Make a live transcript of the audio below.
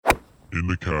in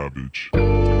the cabbage.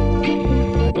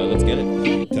 Well, let's get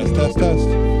it. Test.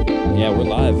 Yeah, we're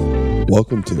live.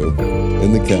 Welcome to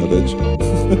In the Cabbage.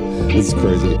 This is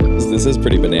crazy. This is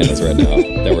pretty bananas right now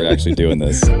that we're actually doing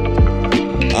this.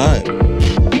 I'm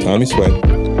Tommy Swain,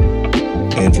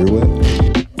 Andrew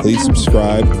Witt. Please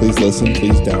subscribe, please listen,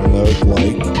 please download,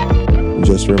 like. And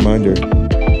just a reminder,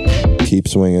 keep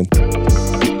swinging.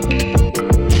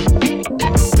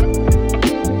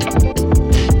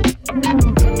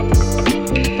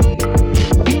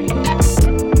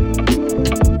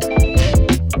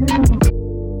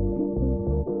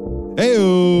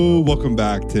 Heyo, welcome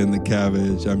back to In the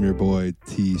Cabbage. I'm your boy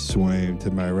T Swain.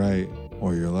 To my right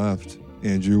or your left,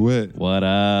 Andrew Witt. What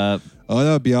up? What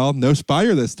up, y'all? No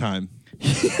spider this time.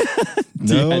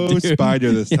 No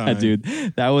spider this time. Yeah, dude.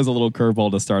 That was a little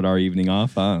curveball to start our evening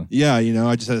off, huh? Yeah, you know,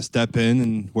 I just had to step in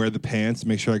and wear the pants,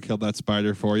 make sure I killed that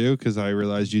spider for you because I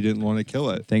realized you didn't want to kill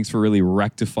it. Thanks for really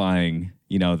rectifying,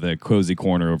 the cozy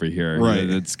corner over here. Right.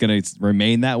 It's going to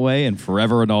remain that way and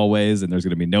forever and always, and there's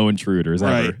going to be no intruders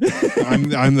ever.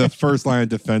 Right. I'm the first line of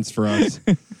defense for us.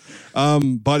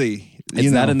 Buddy.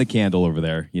 It's that in the candle over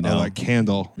there, Oh, that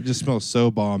candle. It just smells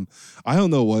so bomb. I don't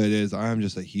know what it is. I'm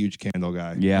just a huge candle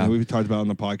guy. Yeah. We've talked about it on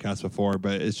the podcast before,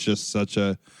 but it's just such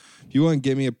a... If you want to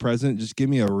give me a present, just give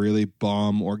me a really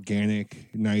bomb,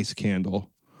 organic, nice candle.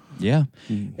 Yeah.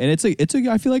 And it's a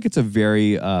I feel like it's a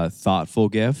very thoughtful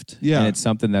gift. Yeah. And it's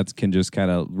something that can just kind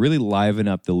of really liven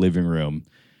up the living room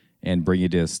and bring you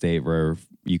to a state where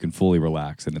you can fully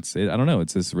relax. And I don't know,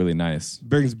 it's just really nice.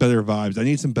 Brings better vibes. I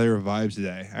need some better vibes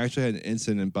today. I actually had an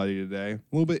incident, buddy, today. A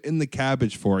little bit in the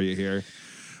cabbage for you here.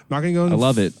 I'm not going to go into I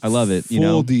love it.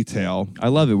 Full detail. I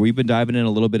love it. We've been diving in a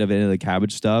little bit of into the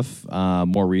cabbage stuff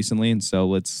more recently, and so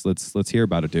let's hear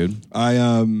about it, dude.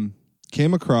 I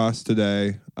came across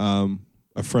today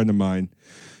a friend of mine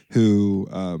who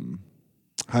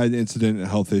had an incident, a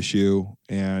health issue,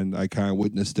 and I kind of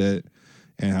witnessed it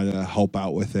and had to help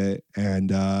out with it,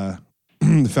 and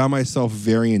found myself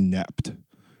very inept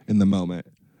in the moment.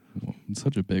 It's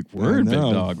such a big word, big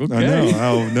dog. Okay. I know,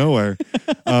 out of nowhere.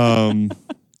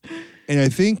 And I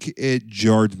think it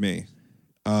jarred me,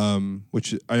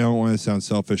 which I don't want to sound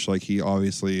selfish, like he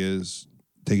obviously is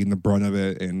taking the brunt of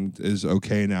it and is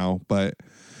okay now, but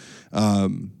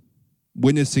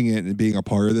witnessing it and being a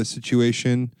part of this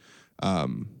situation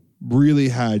really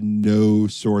had no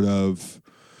sort of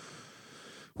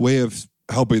way of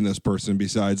helping this person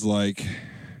besides like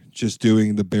just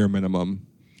doing the bare minimum.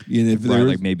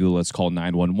 Like maybe let's call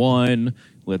 911.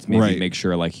 Let's maybe make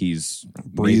sure like he's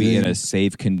maybe in a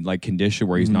safe condition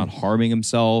where he's not harming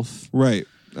himself. Right.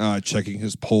 Checking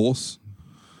his pulse.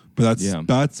 But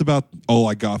that's about all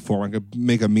I got for him. I could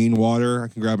make a mean water. I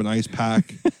can grab an ice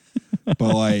pack.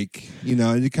 But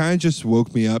it kind of just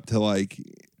woke me up to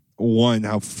one,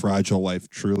 how fragile life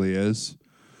truly is.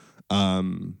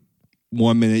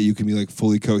 1 minute you can be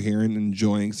fully coherent,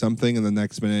 enjoying something, and the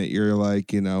next minute you're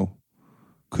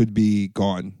could be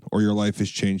gone or your life has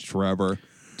changed forever.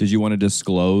 Did you want to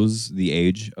disclose the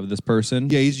age of this person?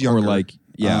 Yeah, he's younger. Or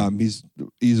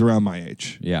he's around my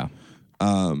age. Yeah.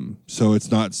 So it's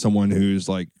not someone who's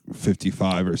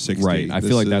 55 or 60. Right. I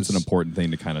feel like that's an important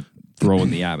thing to kind of throw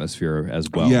in the atmosphere as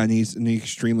well. Yeah, and he's an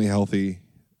extremely healthy,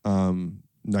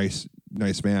 nice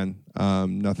man.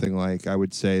 Nothing I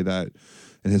would say that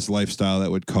in his lifestyle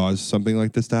that would cause something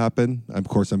like this to happen. Of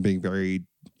course, I'm being very,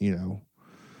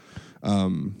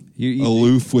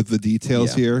 aloof with the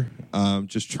details here.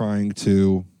 Just trying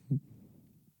to,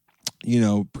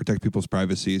 protect people's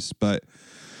privacies. But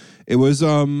it was,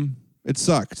 it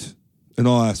sucked in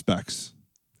all aspects.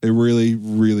 It really,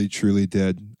 really, truly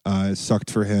did. It sucked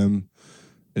for him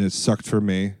and it sucked for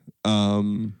me.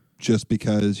 Just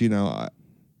because,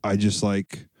 I just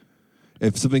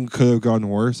if something could have gone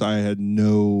worse, I had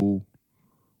no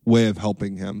way of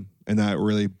helping him. And that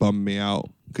really bummed me out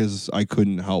because I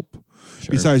couldn't help.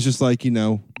 Sure. Besides just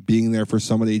being there for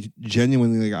somebody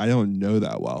genuinely I don't know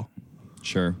that well.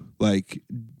 Sure.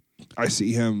 I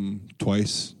see him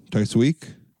twice a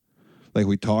week.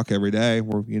 We talk every day.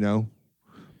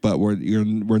 But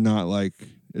we're not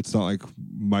it's not like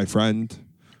my friend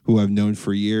who I've known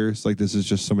for years. This is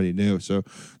just somebody new. So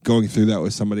going through that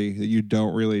with somebody that you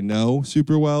don't really know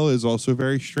super well is also a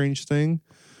very strange thing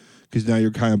because now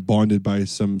you're kind of bonded by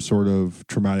some sort of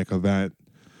traumatic event.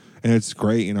 And it's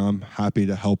great, I'm happy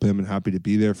to help him and happy to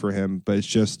be there for him. But it's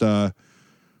just, it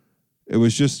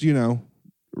was just,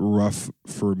 rough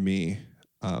for me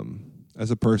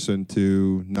as a person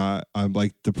to not,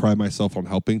 deprive myself on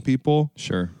helping people.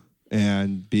 Sure.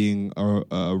 And being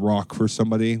a rock for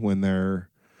somebody when they're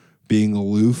being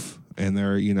aloof and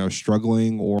they're, you know,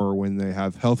 struggling, or when they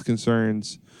have health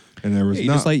concerns, and there was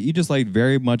you just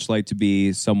very much like to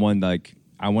be someone like,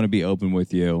 I want to be open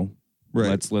with you.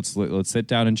 Right. Let's sit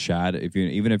down and chat.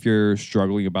 Even if you're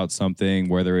struggling about something,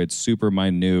 whether it's super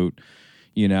minute,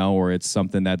 you know, or it's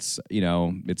something that's, you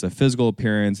know, it's a physical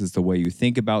appearance, it's the way you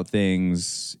think about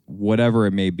things, whatever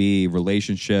it may be,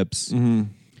 relationships. Mm-hmm.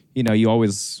 You know,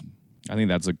 I think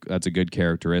that's a good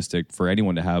characteristic for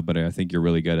anyone to have, but I think you're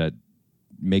really good at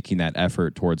making that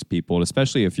effort towards people, and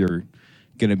especially if you're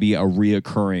going to be a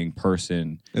reoccurring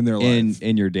person in their life,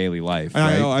 in your daily life.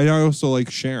 And right? I also like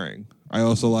sharing. I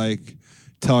also like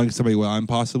telling somebody what I'm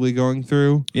possibly going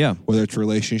through. Yeah. Whether it's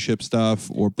relationship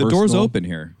stuff or the personal. door's open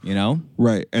here, you know?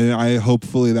 Right. And I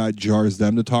hopefully that jars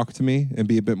them to talk to me and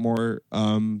be a bit more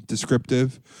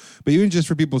descriptive. But even just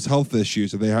for people's health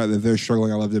issues, if they're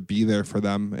struggling, I love to be there for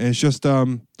them. And it's just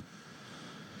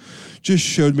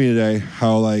showed me today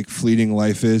how like fleeting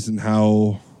life is, and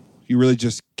how you really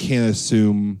just can't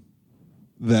assume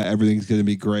that everything's going to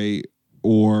be great,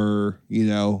 or, you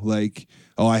know, like,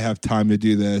 oh, I have time to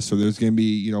do this, or there's going to be,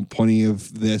 you know, plenty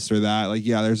of this or that. Like,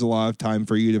 yeah, there's a lot of time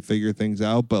for you to figure things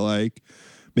out, but like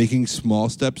making small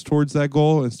steps towards that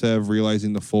goal instead of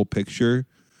realizing the full picture,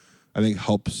 I think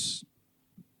helps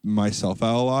myself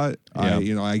out a lot.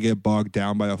 Yeah. I get bogged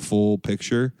down by a full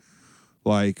picture.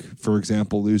 Like, for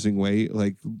example, losing weight,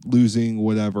 like losing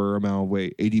whatever amount of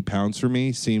weight, 80 pounds for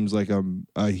me seems like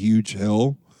a huge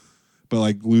hill. But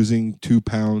like losing 2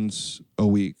 pounds a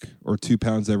week or 2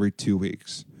 pounds every 2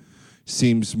 weeks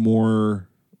seems more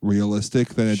realistic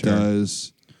than it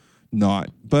does not.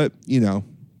 But, you know,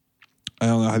 I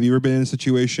don't know. Have you ever been in a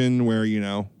situation where, you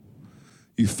know,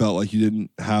 you felt like you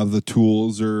didn't have the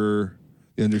tools or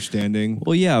the understanding?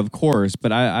 Well, yeah, of course.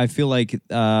 But I feel like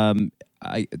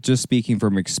just speaking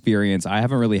from experience, I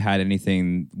haven't really had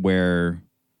anything where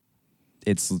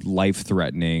it's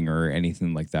life-threatening or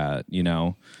anything like that, you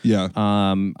know? Yeah.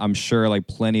 I'm sure like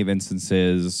plenty of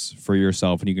instances for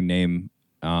yourself, and you can name,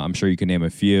 I'm sure you can name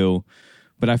a few,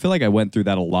 but I feel like I went through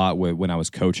that a lot when I was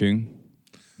coaching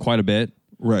quite a bit.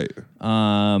 Right.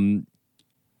 Not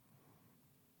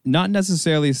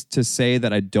necessarily to say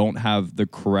that I don't have the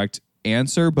correct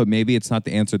answer, but maybe it's not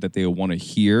the answer that they want to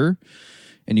hear,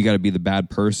 and you got to be the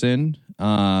bad person.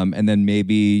 And then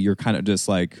maybe you're kind of just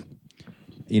like,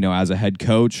 you know, as a head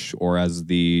coach or as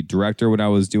the director when I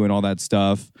was doing all that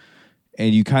stuff,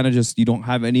 and you kind of just, you don't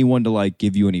have anyone to like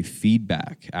give you any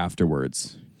feedback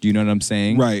afterwards. Do you know what I'm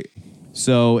saying? Right.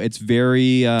 So it's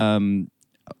very, I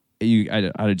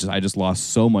just lost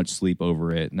so much sleep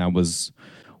over it. And that was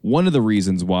one of the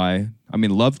reasons why. I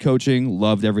mean, loved coaching,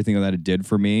 loved everything that it did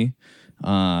for me.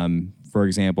 For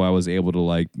example, I was able to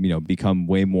like, you know, become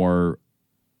way more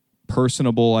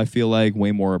personable, I feel like,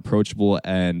 way more approachable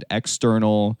and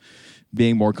external,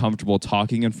 being more comfortable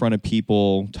talking in front of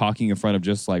people, talking in front of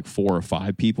just like 4 or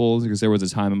 5 people, because there was a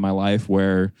time in my life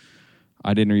where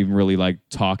I didn't even really like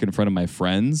talk in front of my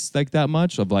friends like that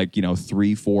much, of like, you know,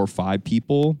 3, 4, 5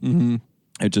 people. Mm-hmm.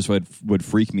 It just would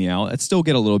freak me out. I'd still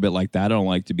get a little bit like that. I don't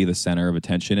like to be the center of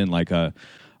attention in like a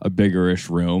bigger-ish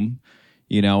room,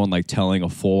 you know, and like telling a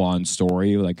full-on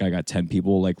story. Like I got 10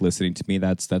 people like listening to me.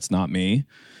 That's not me.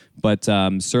 But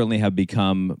certainly have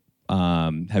grown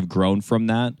from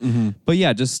that. Mm-hmm. But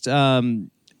yeah, just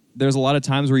there's a lot of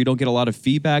times where you don't get a lot of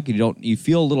feedback. You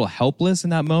feel a little helpless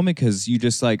in that moment because you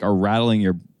just like are rattling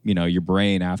your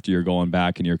brain after you're going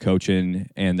back and you're coaching,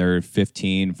 and they're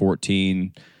 15,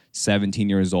 14, 17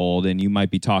 years old, and you might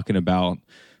be talking about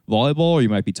volleyball, or you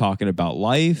might be talking about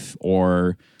life,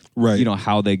 or you know,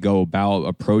 how they go about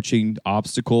approaching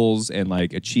obstacles and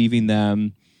like achieving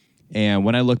them. And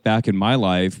when I look back in my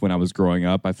life when I was growing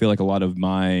up, I feel like a lot of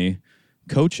my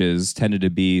coaches tended to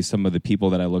be some of the people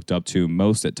that I looked up to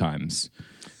most at times,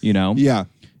 you know? Yeah.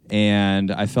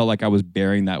 And I felt like I was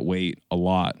bearing that weight a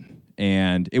lot.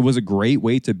 And it was a great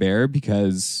weight to bear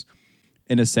because,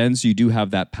 in a sense, you do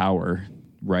have that power,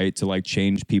 right, to like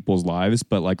change people's lives.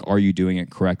 But like, are you doing it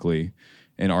correctly?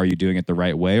 And are you doing it the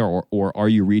right way? Or are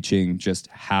you reaching just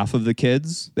half of the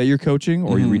kids that you're coaching?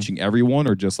 Or are you reaching everyone,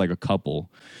 or just like a couple?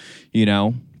 You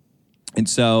know? And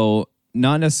so,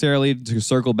 not necessarily to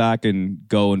circle back and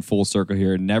go in full circle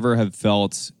here, never have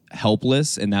felt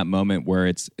helpless in that moment where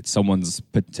it's someone's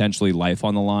potentially life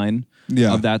on the line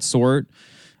of that sort.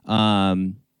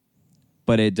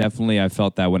 But it definitely, I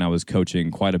felt that when I was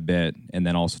coaching quite a bit, and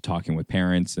then also talking with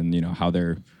parents and, you know, how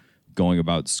they're going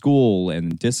about school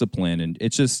and discipline. And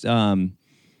it's just, I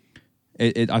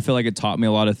feel like it taught me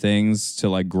a lot of things to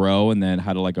like grow, and then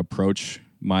how to like approach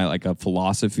my like a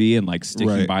philosophy and like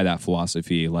sticking by that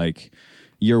philosophy. Like,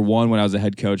 year one, when I was a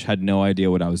head coach, had no idea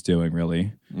what I was doing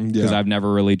really, because I've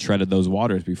never really treaded those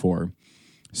waters before.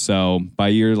 So by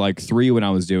year like 3, when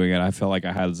I was doing it, I felt like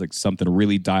I had like something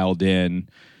really dialed in,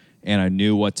 and I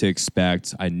knew what to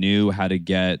expect. I knew how to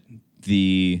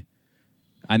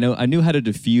I knew how to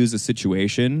diffuse a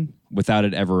situation without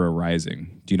it ever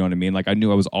arising. Do you know what I mean? Like I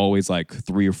knew I was always like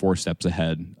 3 or 4 steps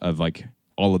ahead of like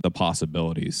all of the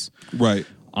possibilities. Right.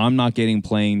 I'm not getting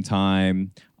playing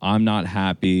time. I'm not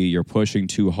happy. You're pushing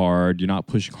too hard. You're not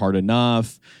pushing hard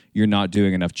enough. You're not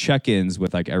doing enough check-ins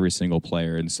with like every single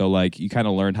player. And so like you kind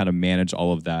of learn how to manage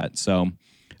all of that. So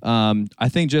I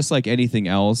think just like anything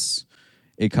else,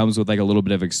 it comes with like a little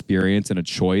bit of experience and a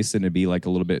choice, and to be like a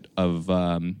little bit of,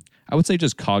 I would say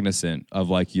just cognizant of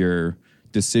like your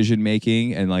decision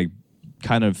making and like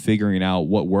kind of figuring out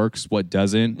what works, what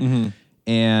doesn't.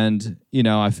 And, you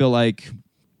know, I feel like,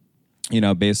 you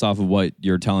know, based off of what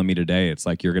you're telling me today, it's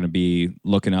like you're going to be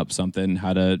looking up something,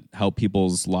 how to help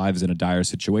people's lives in a dire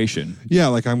situation. Yeah,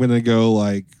 like I'm going to go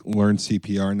like learn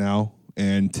CPR now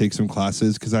and take some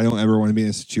classes, because I don't ever want to be in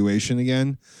a situation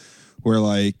again where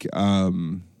like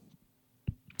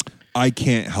I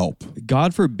can't help.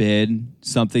 God forbid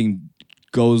something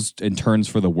goes and turns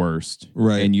for the worst.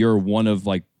 Right. And you're one of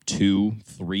like 2,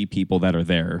 3 people that are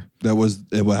there. That was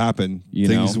what happened.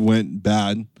 Things know? went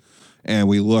bad. And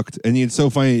we looked, and it's so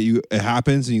funny. It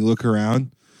happens, and you look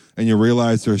around, and you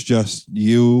realize there's just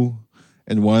you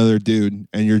and one other dude,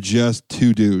 and you're just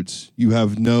 2 dudes. You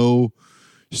have no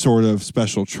sort of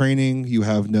special training. You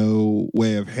have no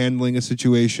way of handling a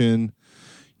situation,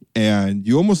 and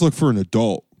you almost look for an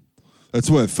adult. That's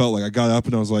what it felt like. I got up,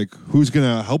 and I was like, "Who's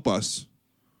gonna help us?"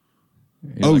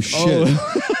 You're like, shit!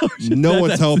 No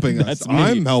one's helping us. me.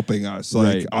 I'm helping us. Like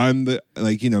Right. I'm the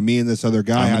me and this other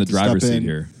guy I'm in have the to driver's step seat in.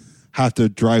 here. Have to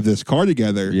drive this car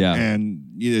together. Yeah. And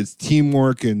it's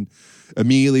teamwork, and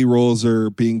immediately roles are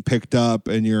being picked up,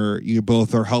 and you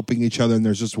both are helping each other, and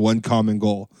there's just one common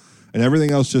goal, and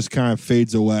everything else just kind of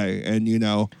fades away. And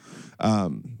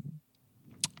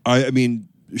I mean,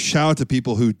 shout out to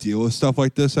people who deal with stuff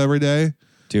like this every day.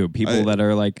 Dude, people that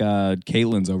are like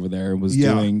Caitlin's over there was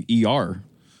doing ER.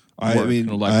 I mean,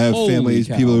 like, I have holy families,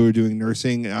 cow. people who are doing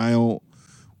nursing. And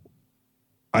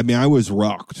I was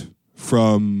rocked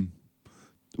from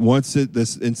once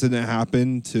this incident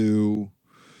happened to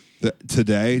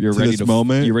today, You're to ready this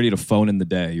moment. You're ready to phone in the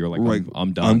day. You're like, Right,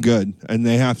 I'm done. I'm good. And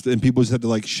and people just have to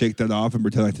like shake that off and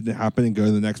pretend like it didn't happen and go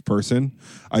to the next person.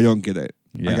 I don't get it.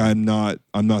 Yeah. Like I'm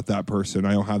not that person.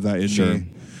 I don't have that in Sure.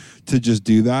 me to just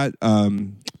do that.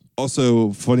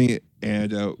 Also funny,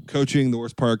 and coaching, the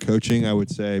worst part of coaching, I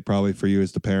would say probably for you,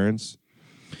 is the parents.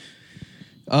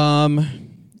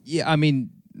 Yeah, I mean,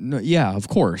 no, yeah, of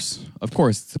course,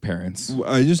 it's the parents.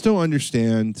 I just don't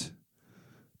understand,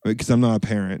 because I'm not a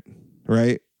parent,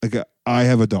 right? Like I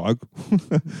have a dog.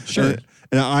 Sure.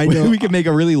 and I know we can make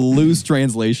a really loose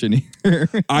translation here.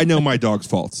 I know my dog's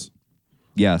faults.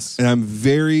 Yes. And I'm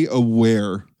very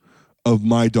aware of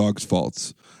my dog's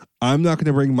faults. I'm not going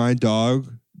to bring my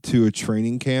dog to a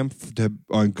training camp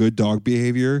on good dog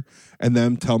behavior and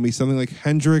them tell me something like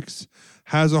Hendrix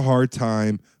has a hard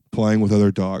time playing with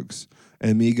other dogs.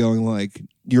 And me going like,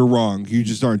 you're wrong. You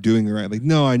just aren't doing it right. Like,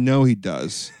 no, I know he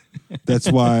does.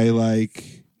 That's why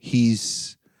like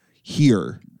he's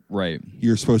here. Right.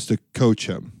 You're supposed to coach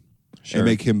him. Sure. And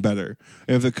make him better.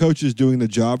 And if the coach is doing the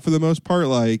job for the most part,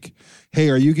 like, hey,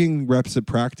 are you getting reps at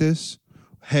practice?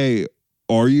 Hey,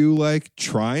 are you like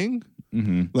trying?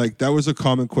 Mm-hmm. Like that was a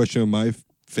common question of my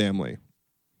family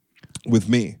with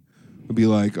me. Would be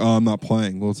like, oh, I'm not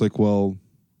playing. Well, it's like, well,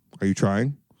 are you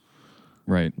trying?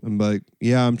 Right. I'm like,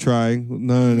 yeah, I'm trying.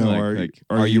 No.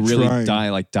 Are you really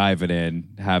trying? diving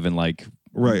in, having like,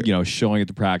 Right. Showing at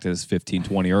the practice 15,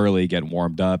 20 early, getting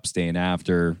warmed up, staying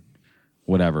after,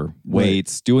 whatever,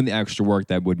 weights, doing the extra work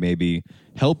that would maybe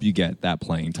help you get that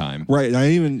playing time. Right. And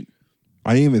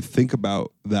I didn't even think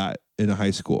about that in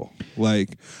high school.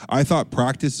 Like I thought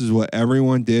practice is what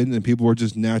everyone did, and people were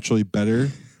just naturally better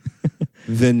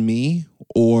than me,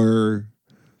 or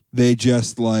they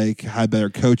just like had better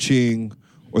coaching,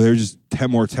 or they're just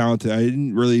more talented. I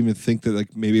didn't really even think that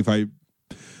like maybe if I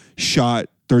shot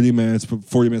 30 minutes,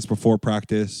 40 minutes before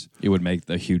practice, it would make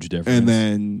a huge difference. and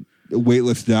then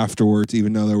weightlifted afterwards,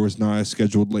 even though there was not a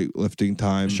scheduled weightlifting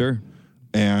time. Sure.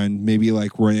 And maybe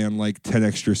like ran like 10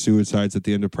 extra suicides at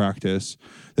the end of practice,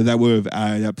 that would have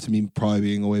added up to me probably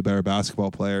being a way better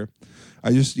basketball player.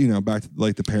 I just, back to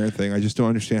like the parent thing, I just don't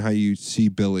understand how you see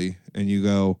Billy and you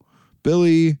go,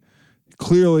 Billy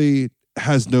clearly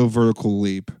has no vertical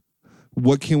leap.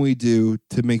 What can we do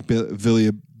to make Billy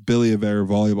a better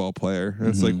volleyball player? And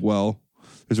it's like, well,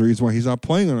 There's a reason why he's not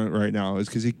playing on it right now is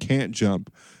because he can't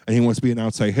jump and he wants to be an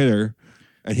outside hitter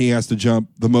and he has to jump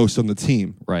the most on the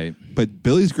team. Right. But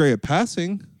Billy's great at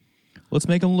passing. Let's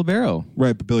make him libero.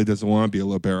 Right, but Billy doesn't want to be a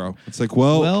libero. It's like,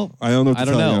 well I don't know what to I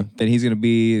don't tell know. you. Then he's going to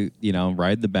be,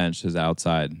 ride the bench as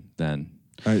outside then.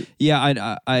 I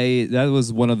that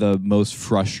was one of the most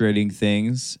frustrating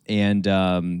things. And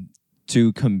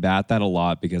to combat that a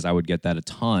lot, because I would get that a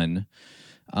ton,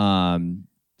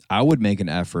 I would make an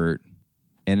effort.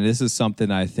 And this is something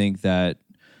I think that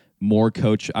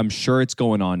I'm sure it's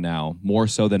going on now, more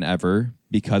so than ever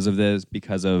because of this,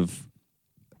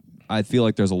 I feel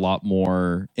like there's a lot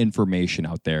more information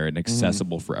out there and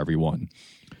accessible for everyone.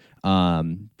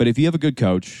 But if you have a good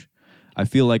coach, I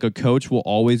feel like a coach will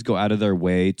always go out of their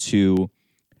way to,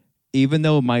 even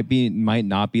though it might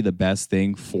not be the best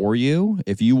thing for you,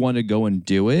 if you want to go and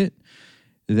do it,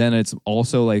 then it's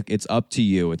also like it's up to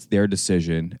you. It's their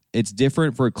decision. It's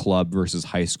different for a club versus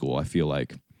high school, I feel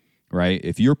like, right?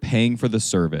 If you're paying for the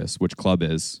service, which club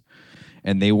is,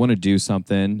 and they want to do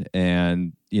something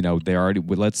and they already,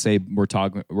 let's say we're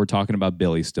talking about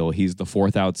Billy still. He's the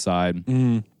fourth outside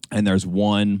and there's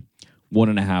 1.5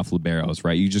 liberos,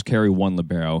 right? You just carry one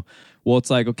libero. Well, it's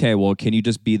like, okay, well, can you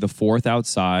just be the fourth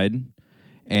outside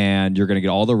and you're going to get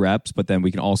all the reps, but then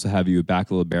we can also have you back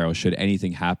the libero should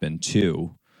anything happen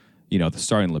to, the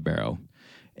starting libero.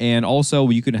 And also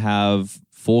you can have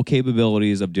full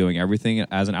capabilities of doing everything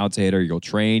as an outsider. You'll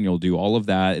train, you'll do all of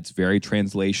that. It's very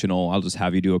translational. I'll just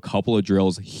have you do a couple of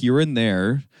drills here and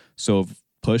there. So if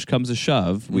push comes to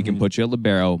shove, we can put you at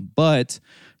libero. But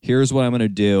here's what I'm going to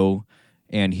do.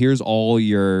 And here's all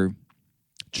your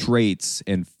traits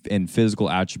and physical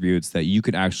attributes that you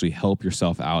can actually help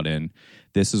yourself out in.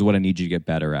 This is what I need you to get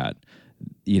better at.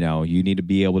 You need to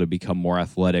be able to become more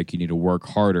athletic. You need to work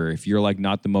harder. If you're like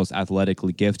not the most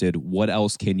athletically gifted, what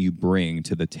else can you bring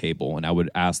to the table? And I would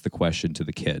ask the question to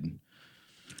the kid.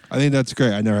 I think that's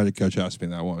great. I never had a coach ask me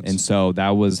that once. And so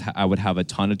I would have a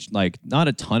ton of, not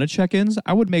a ton of check-ins.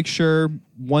 I would make sure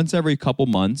once every couple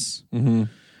months,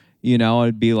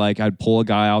 I'd be like, I'd pull a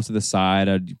guy off to the side.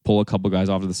 I'd pull a couple guys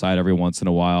off to the side every once in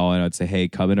a while. And I'd say, hey,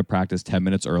 come into practice 10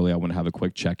 minutes early. I want to have a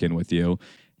quick check-in with you.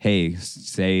 Hey,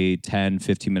 say 10,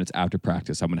 15 minutes after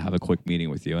practice, I'm going to have a quick meeting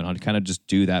with you. And I'd kind of just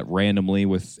do that randomly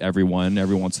with everyone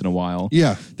every once in a while.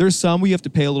 Yeah. There's some we have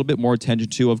to pay a little bit more attention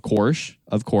to, of course.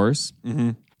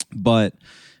 But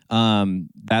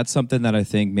that's something that I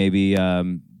think maybe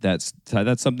that's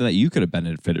something that you could have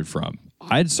benefited from.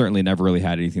 I'd certainly never really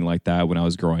had anything like that when I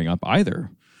was growing up either.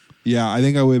 Yeah, I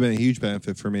think I would have been a huge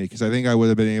benefit for me because I think I would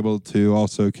have been able to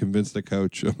also convince the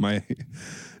coach of my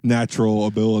natural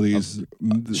abilities.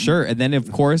 Sure. And then,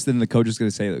 of course, then the coach is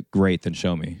going to say, great, then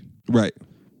show me. Right.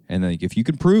 And then if you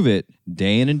can prove it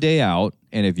day in and day out,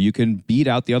 and if you can beat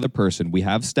out the other person, we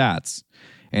have stats.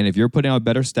 And if you're putting out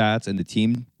better stats and the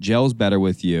team gels better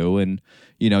with you and,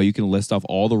 you can list off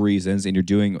all the reasons and you're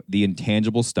doing the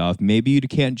intangible stuff, maybe you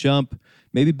can't jump.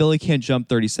 Maybe Billy can't jump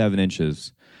 37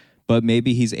 inches. But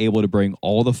maybe he's able to bring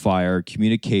all the fire,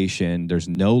 communication. There's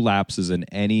no lapses in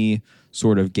any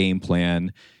sort of game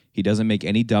plan. He doesn't make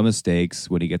any dumb mistakes.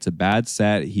 When he gets a bad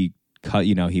set, he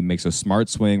makes a smart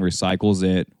swing, recycles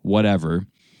it, whatever.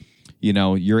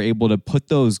 You're able to put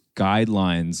those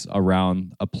guidelines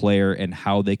around a player and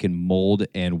how they can mold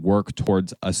and work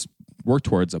towards a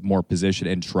more position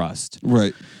and trust.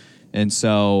 Right. And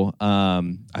so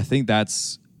I think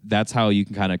that's how you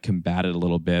can kind of combat it a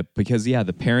little bit because,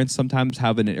 the parents sometimes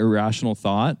have an irrational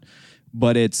thought,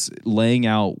 but it's laying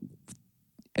out.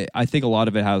 I think a lot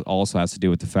of it also has to do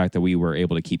with the fact that we were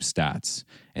able to keep stats.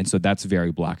 And so that's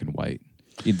very black and white.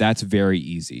 That's very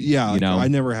easy. Yeah. I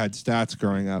never had stats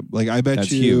growing up. Like, I bet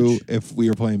that's you huge. If we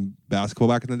were playing basketball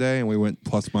back in the day and we went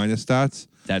plus minus stats,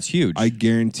 that's huge. I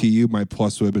guarantee you my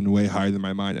plus would have been way higher than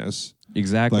my minus.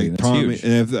 Exactly. Like, that's huge.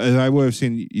 And I would have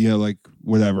seen,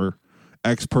 whatever.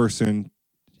 X person,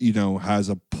 has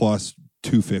a plus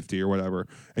 250 or whatever,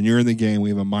 and you're in the game, we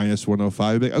have a minus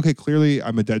 105. Like, okay, clearly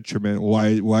I'm a detriment.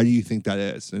 Why do you think that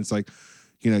is? And it's like,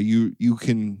 you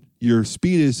can, your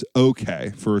speed is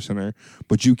okay for a center,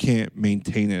 but you can't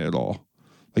maintain it at all.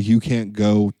 Like, you can't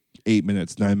go 8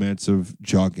 minutes, 9 minutes of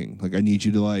jogging. Like, I need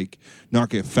you to not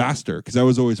get faster because that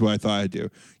was always what I thought I'd do.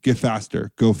 Get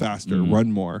faster, go faster,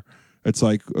 run more. It's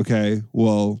like, okay,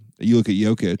 well, you look at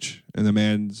Jokic and the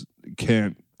man's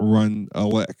can't run a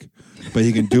lick, but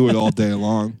he can do it all day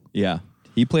long. Yeah.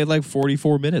 He played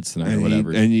 44 minutes tonight or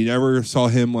whatever. And you never saw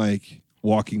him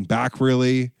walking back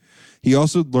really. He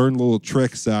also learned little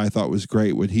tricks that I thought was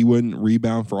great. He wouldn't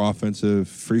rebound for offensive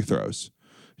free throws.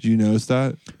 Did you notice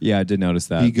that? Yeah, I did notice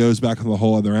that. He goes back on the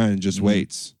whole other end and just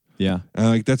waits. Yeah, And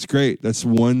like, that's great. That's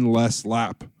one less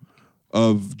lap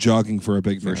of jogging for a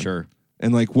big man. for sure.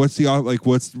 And like, what's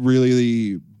really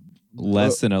the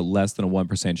Less than a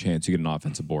 1% chance you get an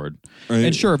offensive board. Right.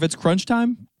 And sure, if it's crunch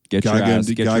time, get your Gotta ass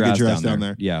get your ass down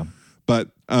there. Yeah. But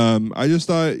I just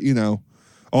thought,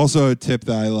 also a tip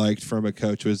that I liked from a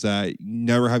coach was that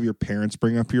never have your parents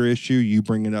bring up your issue. You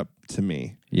bring it up to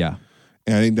me. Yeah.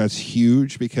 And I think that's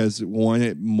huge because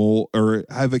one, or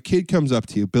have a kid comes up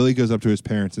to you, Billy goes up to his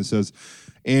parents and says,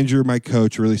 Andrew, my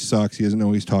coach really sucks. He doesn't know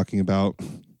what he's talking about.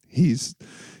 He's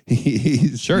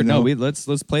Sure. No,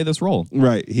 let's play this role.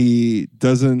 Right. He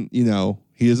doesn't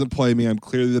play me. I'm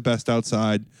clearly the best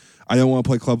outside. I don't want to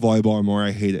play club volleyball anymore.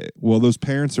 I hate it. Well, those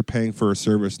parents are paying for a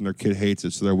service and their kid hates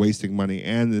it, so they're wasting money,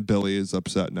 and the Billy is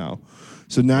upset now.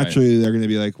 So naturally, they're going to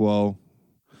be like, well,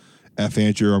 F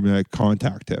Andrew, I'm going to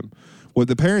contact him. What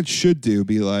the parents should do,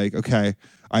 be like, okay,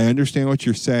 I understand what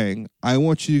you're saying. I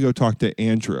want you to go talk to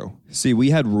Andrew. See, we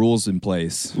had rules in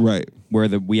place. Right. Where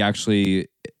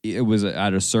it was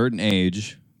at a certain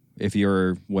age, if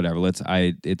you're whatever,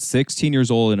 it's 16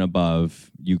 years old and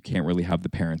above, you can't really have the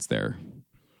parents there.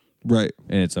 Right.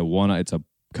 And it's a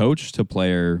coach to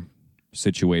player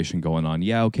situation going on.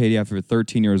 Yeah, okay, after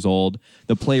 13 years old,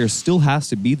 the player still has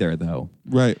to be there though.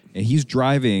 Right. And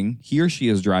he or she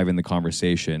is driving the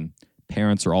conversation.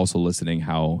 Parents are also listening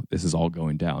how this is all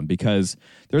going down because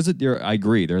I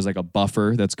agree, there's like a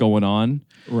buffer that's going on.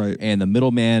 Right. And the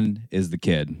middleman is the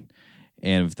kid.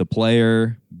 And if the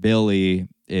player, Billy,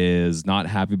 is not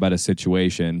happy about a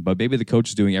situation, but maybe the coach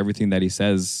is doing everything that he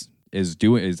says he's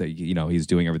doing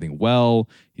everything well.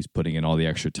 He's putting in all the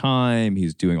extra time.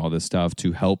 He's doing all this stuff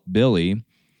to help Billy.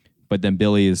 But then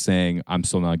Billy is saying, I'm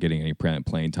still not getting any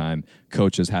playing time.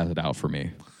 Coach just has it out for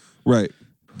me. Right.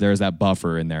 There's that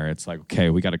buffer in there. It's like, okay,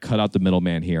 we got to cut out the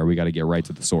middleman here. We got to get right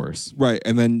to the source. Right.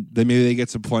 And then maybe they get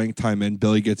some playing time in.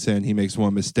 Billy gets in. He makes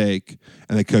one mistake,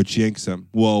 and the coach yanks him.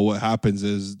 Well, what happens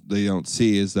is they don't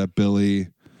see is that Billy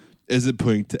isn't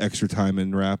putting extra time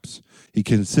in reps. He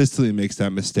consistently makes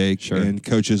that mistake, sure. And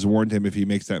coaches warned him if he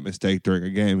makes that mistake during a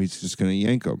game, he's just going to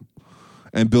yank him.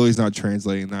 And Billy's not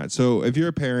translating that. So if you're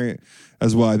a parent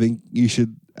as well, I think you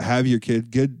should have your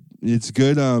kid it's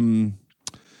good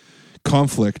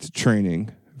conflict training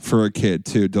for a kid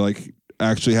too, to like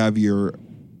actually have your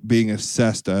being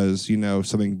assessed as,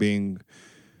 something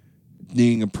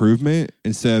needing improvement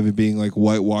instead of it being like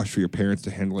whitewashed for your parents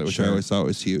to handle it, which I always thought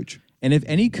was huge. And if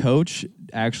any coach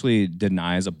actually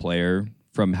denies a player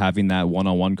from having that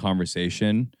one-on-one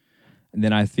conversation,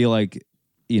 then I feel like,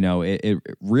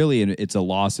 it's a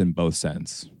loss in both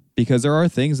sense. Because there are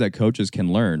things that coaches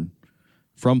can learn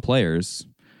from players.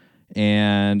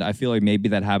 And I feel like maybe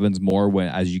that happens more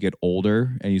as you get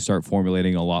older and you start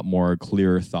formulating a lot more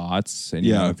clear thoughts. And,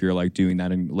 if you're like doing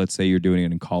that, let's say you're doing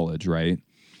it in college, right?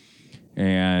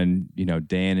 And,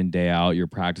 day in and day out, you're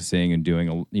practicing and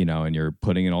doing, and you're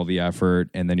putting in all the effort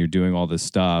and then you're doing all this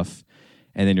stuff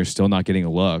and then you're still not getting a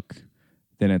look.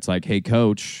 Then it's like, hey,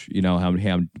 coach,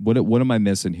 what am I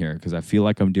missing here? Because I feel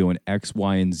like I'm doing X,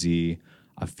 Y, and Z.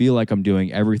 I feel like I'm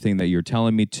doing everything that you're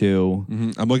telling me to.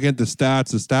 Mm-hmm. I'm looking at the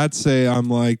stats. The stats say I'm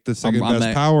like the second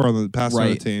best power on the pass on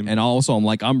the team. And also I'm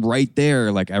like, I'm right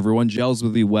there. Like everyone gels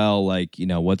with me well. Like,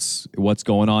 what's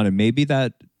going on? And maybe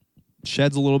that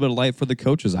sheds a little bit of light for the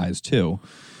coach's eyes too.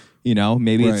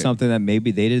 Maybe it's something that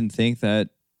maybe they didn't think that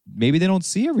maybe they don't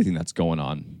see everything that's going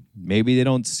on. Maybe they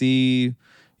don't see,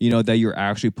 that you're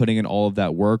actually putting in all of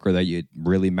that work or that it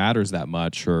really matters that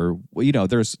much or,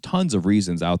 there's tons of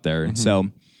reasons out there. And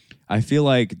so I feel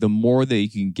like the more that you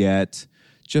can get,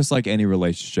 just like any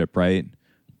relationship, right?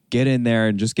 Get in there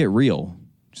and just get real.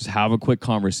 Just have a quick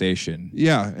conversation.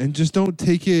 Yeah. And just don't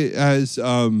take it as,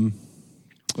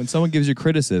 when someone gives you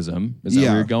criticism, is that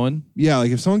where you're going? Yeah,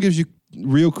 like if someone gives you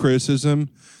real criticism,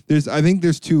 I think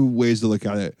there's two ways to look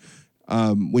at it.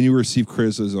 When you receive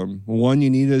criticism, one, you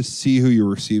need to see who you're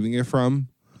receiving it from.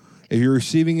 If you're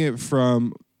receiving it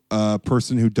from a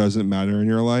person who doesn't matter in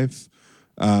your life,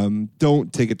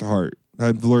 don't take it to heart.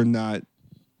 I've learned that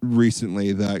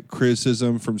recently, that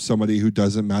criticism from somebody who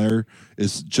doesn't matter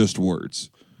is just words.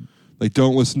 Like,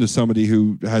 don't listen to somebody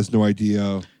who has no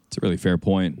idea. It's a really fair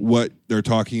point. What they're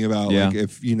talking about. Yeah. Like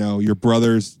if, your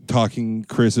brother's talking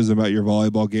criticism about your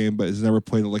volleyball game, but has never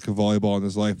played like a volleyball in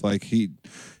his life, like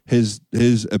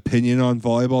his opinion on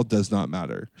volleyball does not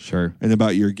matter. Sure. And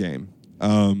about your game.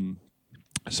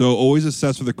 So always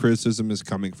assess where the criticism is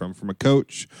coming from a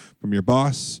coach, from your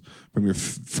boss, from your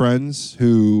friends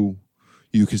who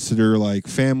you consider like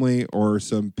family, or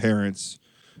some parents.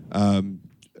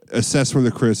 Assess where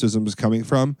the criticism is coming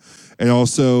from, and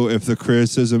also if the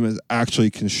criticism is actually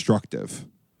constructive.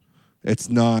 It's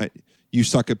not you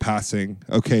suck at passing.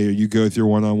 Okay, you go with your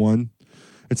one-on-one.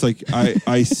 It's like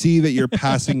I see that your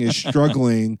passing is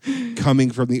struggling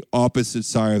coming from the opposite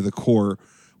side of the court.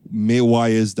 Why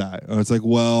is that? And it's like,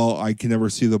 well, I can never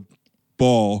see the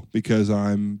ball because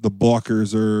I'm the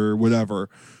blockers or whatever.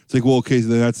 It's like, well, okay, so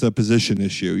that's a position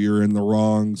issue. You're in the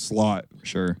wrong slot.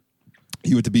 Sure.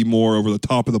 You have to be more over the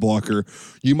top of the blocker.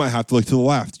 You might have to look to the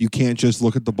left. You can't just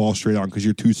look at the ball straight on because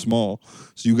you're too small.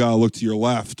 So you got to look to your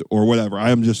left or whatever. I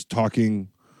am just talking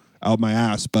out my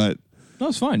ass, but... No,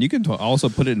 it's fine. You can also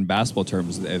put it in basketball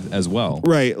terms as well.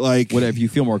 Right, like... What if you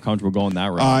feel more comfortable going that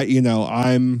route?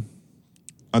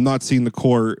 I'm not seeing the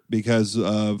court because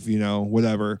of,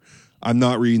 whatever. I'm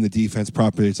not reading the defense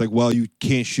properly. It's like, well, you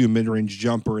can't shoot a mid-range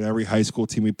jumper, and every high school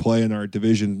team we play in our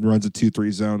division runs a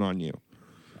 2-3 zone on you.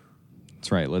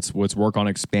 That's right. Let's work on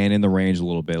expanding the range a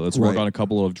little bit. Let's work on a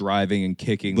couple of driving and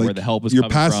kicking where the help is coming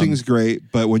from. Your passing's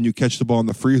great, but when you catch the ball on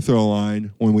the free throw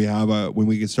line, when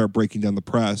we can start breaking down the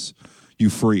press, you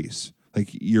freeze.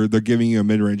 Like they're giving you a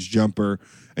mid-range jumper,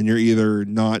 and you're either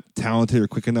not talented or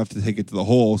quick enough to take it to the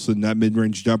hole. So that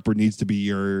mid-range jumper needs to be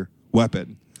your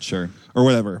weapon, sure, or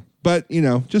whatever. But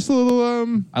just a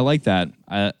little. I like that.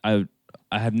 I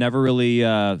have never really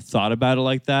thought about it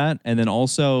like that. And then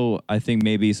also, I think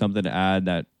maybe something to add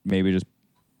that maybe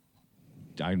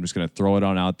I'm just going to throw it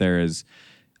on out there is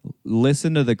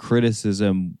listen to the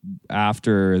criticism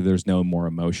after there's no more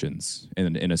emotions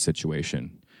in a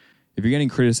situation. If you're getting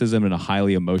criticism in a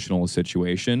highly emotional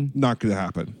situation, not going to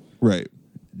happen. Right.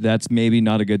 That's maybe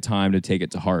not a good time to take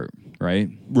it to heart. Right.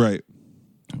 Right.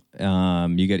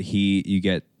 You get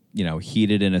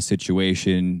heated in a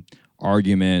situation,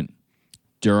 argument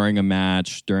during a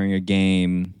match, during a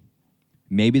game.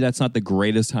 Maybe that's not the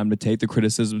greatest time to take the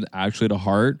criticism actually to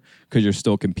heart because you're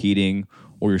still competing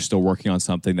or you're still working on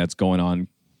something that's going on,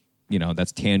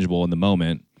 that's tangible in the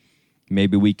moment.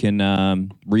 Maybe we can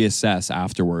reassess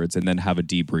afterwards and then have a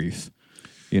debrief,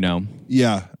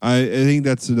 Yeah, I think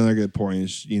that's another good point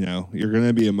is, you're going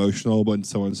to be emotional when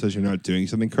someone says you're not doing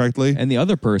something correctly. And the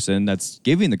other person that's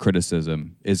giving the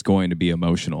criticism is going to be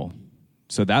emotional.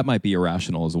 So that might be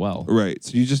irrational as well. Right.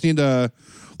 So you just need to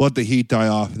let the heat die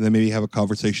off and then maybe have a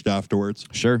conversation afterwards.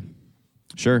 Sure.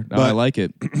 No, I like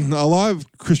it. A lot of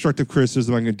constructive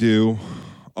criticism I can do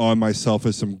on myself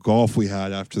is some golf we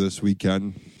had after this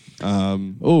weekend.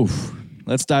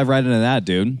 Let's dive right into that,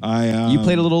 dude. You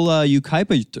played a little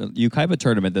Ukaipa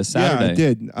tournament this Saturday. Yeah, I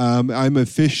did. I'm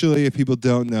officially, if people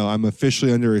don't know, I'm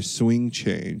officially under a swing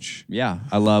change. Yeah,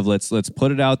 I love. Let's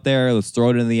put it out there. Let's throw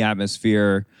it in the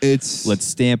atmosphere. Let's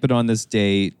stamp it on this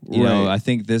date. You know, I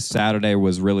think this Saturday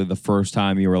was really the first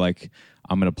time you were like,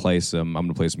 I'm gonna play some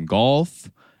golf.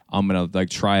 I'm gonna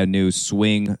try a new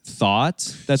swing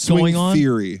thought that's going on.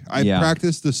 Theory. I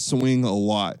practice the swing a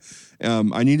lot.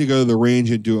 I need to go to the range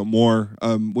and do it more.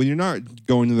 When you're not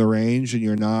going to the range and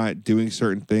you're not doing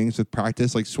certain things with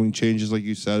practice, like swing changes, like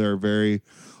you said, are very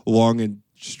long and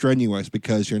strenuous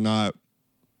because you're not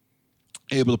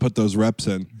able to put those reps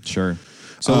in. Sure.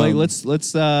 So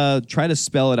let's try to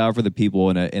spell it out for the people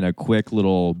in a quick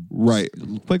little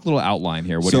outline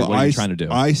here. What are you trying to do?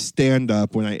 I stand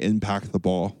up when I impact the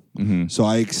ball. Mm-hmm. So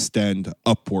I extend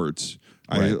upwards.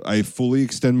 Right. I fully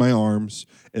extend my arms,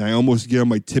 and I almost get on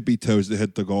my tippy toes to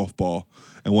hit the golf ball.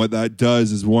 And what that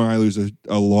does is, one, I lose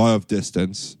a lot of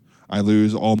distance. I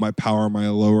lose all my power in my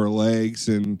lower legs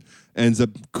and ends up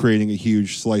creating a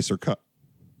huge slicer cut.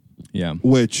 Yeah.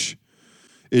 Which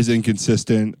is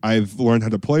inconsistent. I've learned how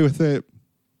to play with it.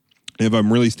 And if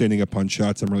I'm really standing up on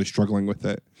shots, I'm really struggling with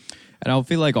it. And I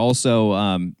feel like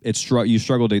also you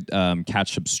struggle to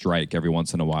catch a strike every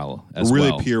once in a while as well.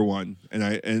 Really pure one.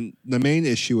 And the main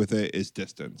issue with it is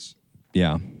distance.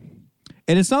 Yeah.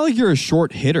 And it's not like you're a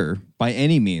short hitter by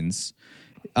any means,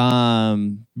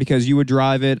 because you would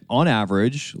drive it on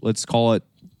average, let's call it,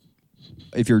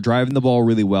 if you're driving the ball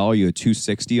really well, you're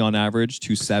 260 on average,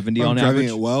 270 on average. Driving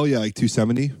it well, yeah, like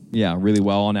 270. Yeah, really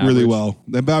well on average. Really well.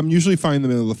 But I'm usually finding the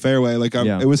middle of the fairway.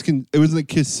 It was a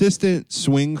consistent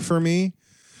swing for me,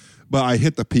 but I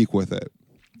hit the peak with it.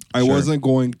 I wasn't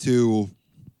going to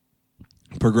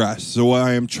progress. So what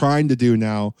I am trying to do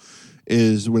now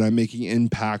is when I'm making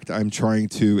impact, I'm trying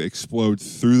to explode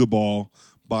through the ball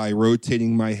by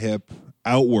rotating my hip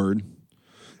outward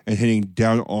and hitting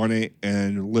down on it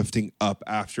and lifting up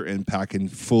after impact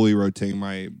and fully rotating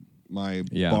my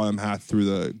bottom half through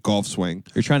the golf swing.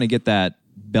 You're trying to get that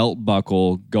belt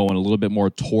buckle going a little bit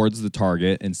more towards the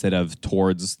target instead of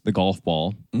towards the golf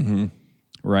ball. Mm-hmm.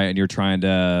 Right? And you're trying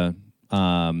to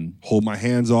hold my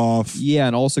hands off. Yeah,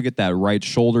 and also get that right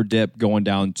shoulder dip going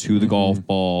down to the golf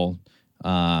ball.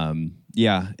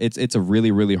 It's a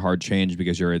really, really hard change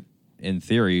because you're, in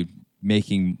theory,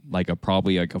 making like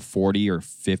probably like a 40 or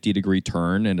 50 degree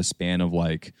turn in a span of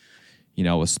like, you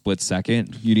know, a split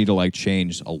second, you need to like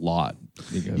change a lot.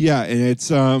 Yeah, and it's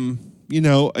you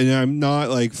know, and I'm not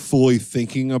like fully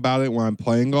thinking about it when I'm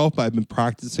playing golf, but I've been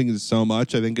practicing it so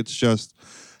much. I think it's just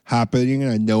happening,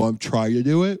 and I know I'm trying to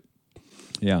do it.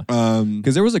 Yeah.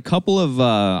 Because there was a couple of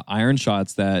iron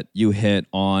shots that you hit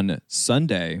on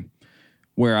Sunday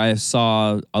where I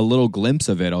saw a little glimpse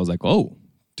of it. I was like, oh,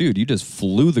 dude, you just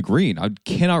flew the green. I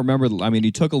cannot remember. I mean,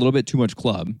 you took a little bit too much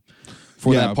club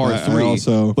for that par three,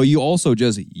 but you also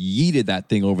just yeeted that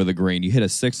thing over the green. You hit a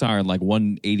 6-iron like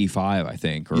 185, I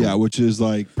think. Yeah, which is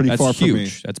like pretty far from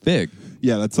me. That's big.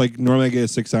 Yeah, that's like normally I get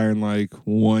a 6-iron like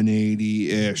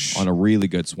 180-ish. On a really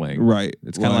good swing. Right.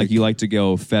 It's kind of like you like to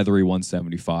go feathery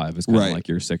 175. It's kind of like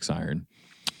your 6-iron.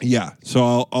 Yeah,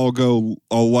 so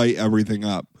I'll light everything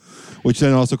up, which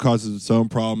then also causes its own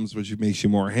problems, which makes you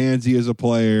more handsy as a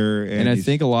player. And I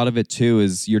think a lot of it too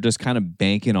is you're just kind of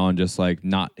banking on just like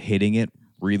not hitting it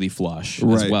really flush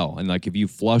as well. And like if you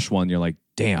flush one, you're like,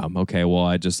 damn, okay, well,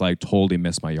 I just like totally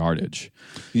missed my yardage.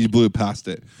 You blew past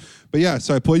it. But yeah,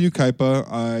 so I played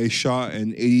Ukaipa. I shot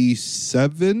an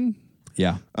 87.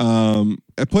 Yeah. I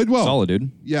played well. Solid,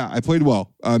 dude. Yeah, I played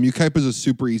well. Ukaipa is a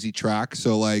super easy track,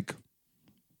 so like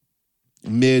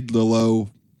mid to low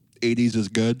 80s is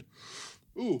good.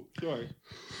 Ooh, sorry.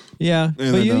 Yeah,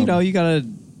 and but you know, you got to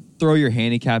throw your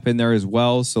handicap in there as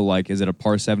well. So like, is it a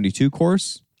par 72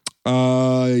 course?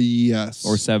 Yes.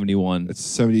 Or 71? It's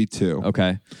 72.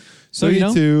 Okay. So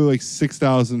 72, you know, like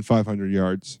 6,500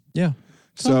 yards. Yeah.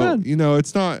 So, you know,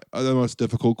 it's not the most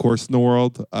difficult course in the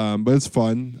world, but it's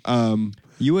fun.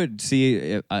 You would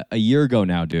see a year ago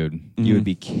now, dude, you would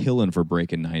be killing for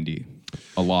breaking 90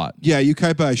 a lot. Yeah,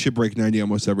 Ukaipa, I should break 90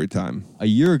 almost every time. A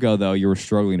year ago, though, you were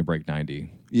struggling to break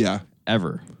 90. Yeah.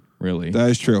 Ever, really. That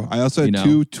is true. I also had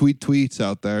two tweets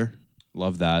out there.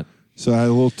 Love that. So I had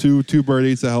a little two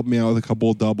birdies that helped me out with a couple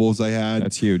of doubles I had.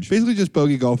 That's huge. Basically just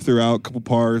bogey golf throughout, a couple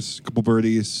pars, a couple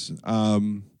birdies.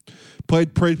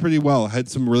 Played pretty well. Had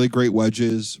some really great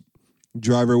wedges.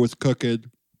 Driver was cooking.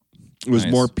 It was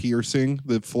more piercing,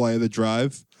 the fly of the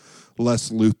drive, less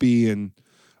loopy. And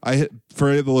I hit,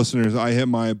 for the listeners, I hit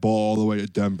my ball all the way to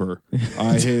Denver.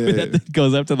 I hit it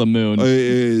goes up to the moon. It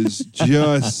is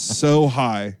just so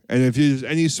high. And if there's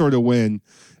any sort of wind,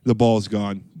 the ball's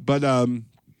gone. But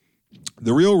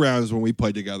the real round is when we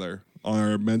played together on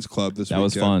our men's club this weekend. That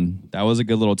was fun. That was a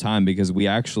good little time because we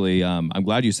actually, I'm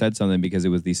glad you said something because it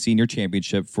was the senior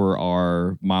championship for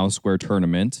our Mile Square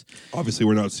tournament. Obviously,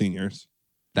 we're not seniors.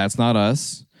 That's not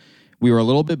us. We were a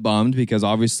little bit bummed because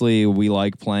obviously we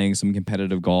like playing some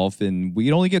competitive golf and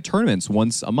we'd only get tournaments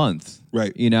once a month.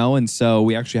 Right. You know, and so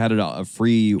we actually had a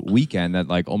free weekend that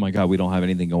like, oh my God, we don't have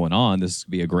anything going on. This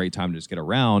would be a great time to just get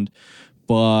around.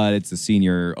 But it's the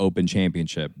senior open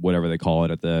championship, whatever they call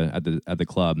it at the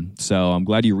club. So I'm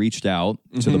glad you reached out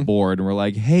to the board and we're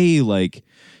like, hey, like,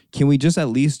 can we just at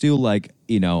least do like,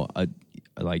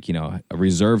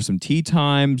 reserve some tee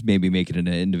times, maybe make it an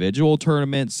individual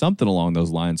tournament, something along those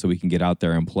lines so we can get out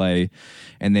there and play.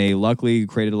 And they luckily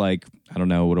created like, I don't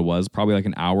know what it was, probably like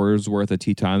an hour's worth of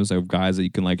tee times of guys that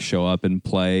you can like show up and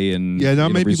play. And yeah,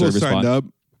 not many people signed up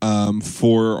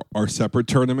for our separate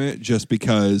tournament just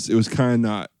because it was kind of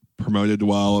not promoted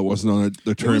well. It wasn't on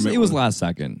the tournament. It was last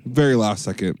second. Very last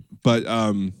second. But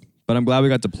I'm glad we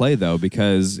got to play though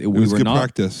because we was were good not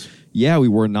practice. Yeah, we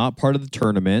were not part of the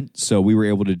tournament, so we were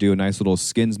able to do a nice little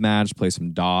skins match, play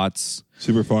some dots.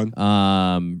 Super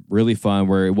fun. Really fun.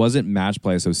 Where it wasn't match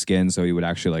play, so skins. So we would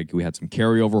actually we had some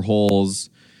carryover holes,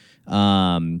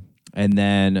 and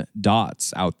then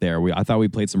dots out there. I thought we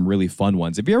played some really fun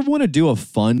ones. If you ever want to do a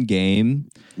fun game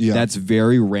that's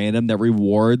very random, that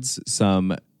rewards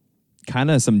some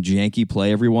janky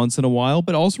play every once in a while,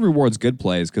 but also rewards good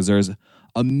plays because there's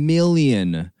a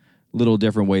million little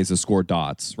different ways to score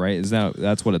dots, right?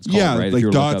 That's what it's called, right? Like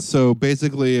dots. So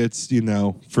basically it's,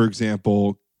 for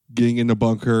example, getting in a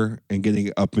bunker and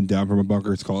getting up and down from a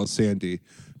bunker, it's called a sandy.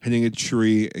 Hitting a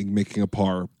tree and making a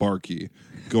par, barky.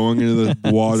 Going into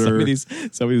the water.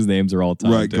 some of these names are all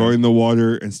time. Right, going in the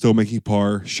water and still making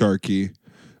par, sharky.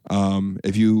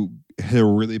 If you hit a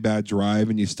really bad drive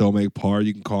and you still make par,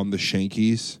 you can call them the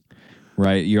shankies.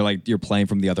 Right, you're playing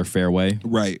from the other fairway.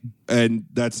 Right, and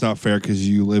that's not fair because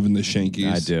you live in the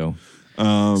shankies. I do.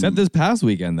 Except this past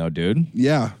weekend, though, dude.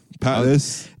 Yeah,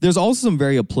 there's also some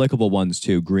very applicable ones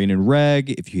too. Green and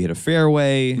reg. If you hit a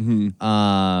fairway,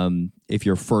 if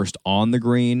you're first on the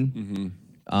green,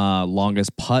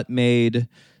 longest putt made.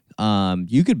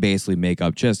 You could basically make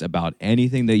up just about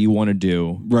anything that you want to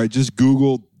do. Right, just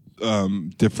Google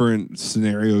different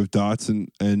scenario of dots and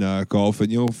golf,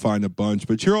 and you'll find a bunch.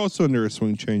 But you're also under a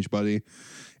swing change, buddy.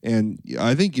 And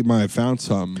I think you might have found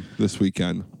some this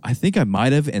weekend. I think I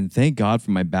might have, and thank God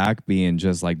for my back being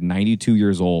just like 92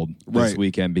 years old this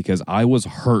weekend, because I was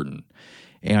hurting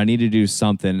and I needed to do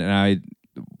something. And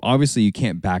obviously you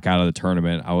can't back out of the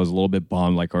tournament. I was a little bit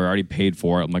bummed, like I already paid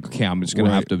for it. I'm like, okay, I'm just going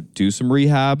to have to do some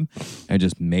rehab and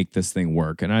just make this thing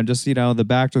work. And I just, the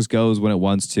back just goes when it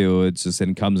wants to. It's just,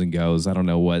 it comes and goes. I don't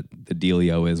know what the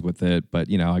dealio is with it,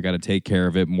 but I got to take care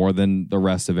of it more than the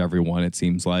rest of everyone, it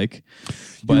seems like.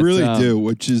 But, you really do,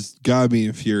 which is gotta be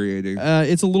infuriating.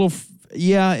 It's a little,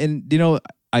 and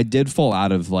I did fall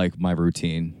out of like my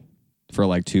routine for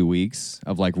like 2 weeks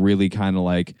of like really kind of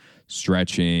like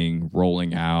stretching,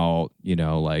 rolling out,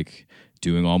 like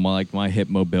doing all my hip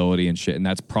mobility and shit. And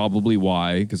that's probably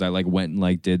why, because I like went and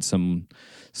like did some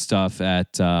stuff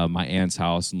at my aunt's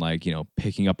house and like,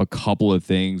 picking up a couple of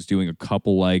things, doing a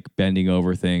couple like bending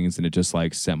over things, and it just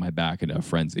like sent my back into a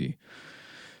frenzy.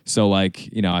 So like,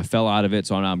 I fell out of it.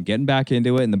 So I'm getting back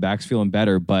into it and the back's feeling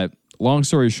better. But long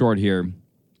story short here,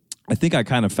 I think I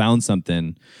kind of found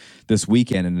something this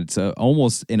weekend, and it's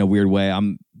almost in a weird way.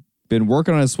 I'm been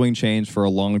working on a swing change for a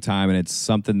long time, and it's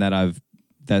something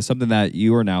that's something that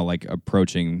you are now like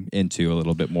approaching into a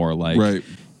little bit more, like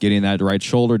getting that right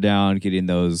shoulder down, getting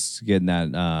that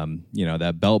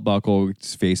that belt buckle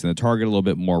facing the target a little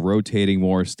bit more, rotating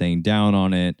more, staying down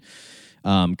on it,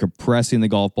 compressing the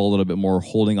golf ball a little bit more,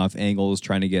 holding off angles,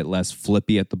 trying to get less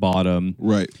flippy at the bottom.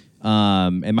 Right.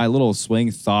 And my little swing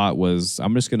thought was,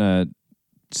 I'm just gonna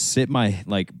sit my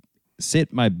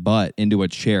butt into a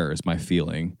chair is my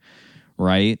feeling.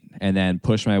 Right. And then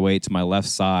push my weight to my left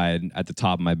side at the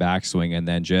top of my backswing, and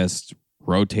then just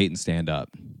rotate and stand up.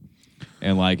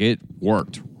 And like it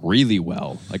worked really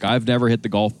well. Like I've never hit the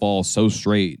golf ball so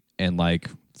straight and like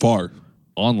far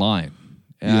online.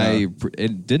 And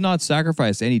it did not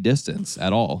sacrifice any distance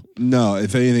at all. No,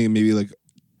 if anything, maybe like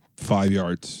 5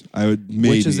 yards. I would maybe.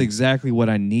 Which is exactly what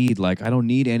I need. Like I don't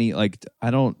need any,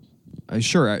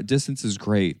 sure, distance is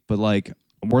great, but like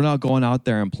we're not going out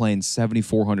there and playing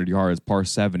 7,400 yards, par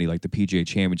 70, like the PGA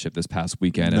Championship this past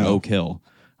weekend at Oak Hill.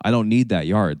 I don't need that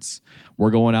yards.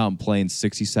 We're going out and playing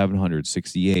 6,700,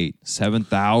 68,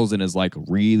 7,000 is like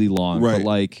really long. Right. But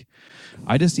like,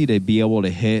 I just need to be able to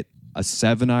hit a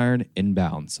 7-iron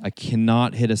inbounds. I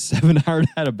cannot hit a 7-iron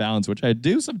out of bounds, which I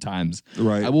do sometimes.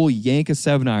 Right. I will yank a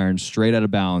 7-iron straight out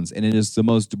of bounds, and it is the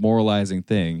most demoralizing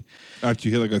thing. After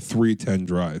you hit like a 310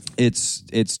 drive. It's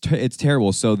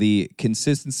terrible. So the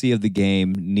consistency of the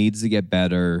game needs to get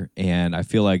better, and I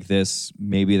feel like this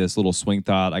little swing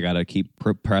thought, I got to keep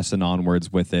pressing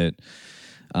onwards with it.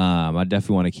 I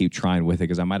definitely want to keep trying with it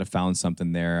because I might have found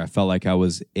something there. I felt like I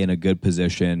was in a good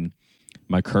position.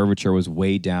 My curvature was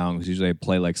way down because usually I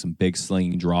play like some big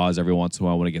slinging draws every once in a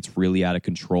while when it gets really out of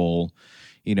control,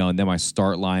 and then my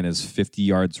start line is 50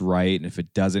 yards right. And if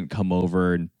it doesn't come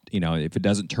over and, if it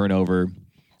doesn't turn over,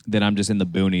 then I'm just in the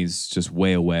boonies, just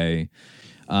way away.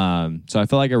 So I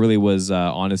felt like I really was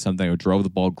onto something. I drove the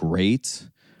ball great.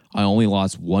 I only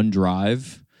lost one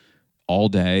drive all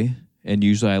day. And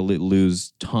usually I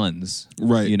lose tons,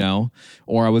 right?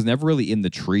 Or I was never really in the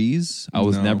trees. I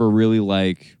was never really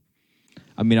like,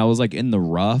 I was like in the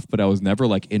rough, but I was never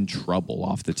like in trouble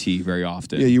off the tee very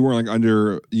often. Yeah, you weren't like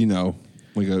under,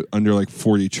 under like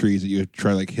 40 trees that you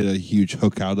try like hit a huge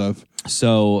hook out of.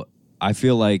 So I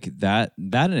feel like that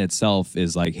in itself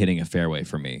is like hitting a fairway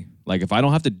for me. Like if I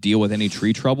don't have to deal with any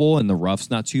tree trouble and the rough's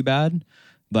not too bad,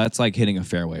 that's like hitting a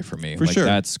fairway for me. For sure.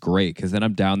 That's great because then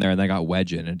I'm down there and I got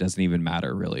wedge in. And it doesn't even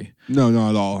matter really. No,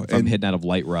 not at all. If I'm hitting out of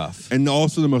light rough. And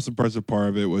also the most impressive part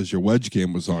of it was your wedge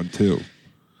game was on too.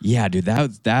 Yeah, dude,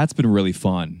 that's been really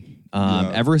fun.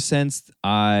 Ever since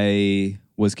I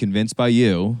was convinced by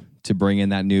you to bring in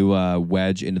that new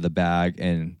wedge into the bag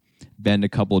and bend a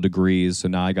couple of degrees, so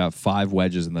now I got 5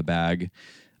 wedges in the bag.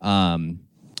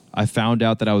 I found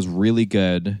out that I was really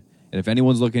good. And if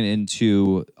anyone's looking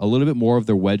into a little bit more of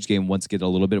their wedge game, wants to get a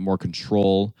little bit more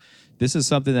control, this is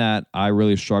something that I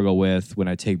really struggle with when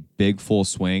I take big full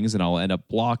swings and I'll end up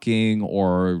blocking,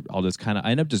 or I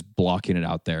end up just blocking it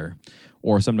out there.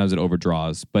 Or sometimes it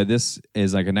overdraws. But this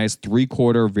is like a nice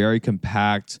 3/4, very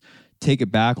compact, take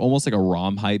it back, almost like a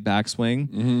ROM height backswing.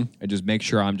 Mm-hmm. And just make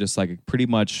sure I'm just like pretty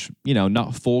much,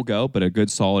 not full go, but a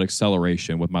good solid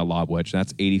acceleration with my lob wedge. And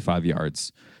that's 85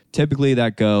 yards. Typically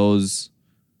that goes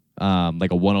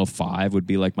like a 105 would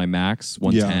be like my max,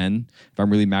 110. Yeah. If I'm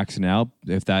really maxing out,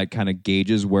 if that kind of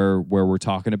gauges where we're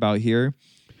talking about here.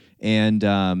 And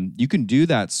you can do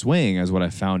that swing, as what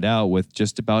I found out, with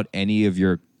just about any of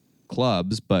your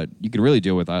clubs, but you could really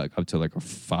do it with up to like a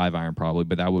 5-iron probably,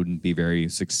 but that wouldn't be very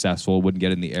successful. Wouldn't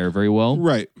get in the air very well.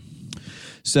 Right.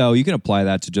 So you can apply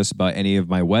that to just about any of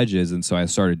my wedges. And so I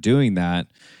started doing that,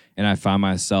 and I found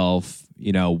myself,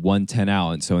 110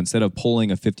 out. And so instead of pulling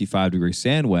a 55-degree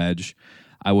sand wedge,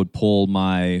 I would pull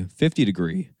my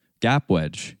 50-degree gap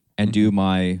wedge and do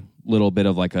my little bit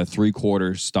of like a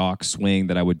 3/4 stock swing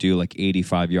that I would do like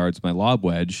 85 yards with my lob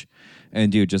wedge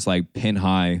and do just like pin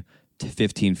high to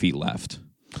 15 feet left.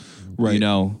 Right.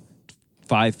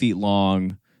 5 feet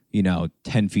long,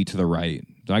 10 feet to the right.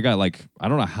 So I got like, I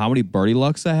don't know how many birdie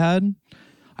lucks I had.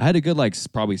 I had a good like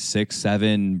probably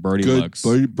 6-7 birdie lucks.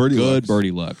 Good birdie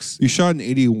lucks. You shot an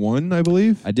 81, I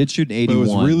believe. I did shoot an But 81.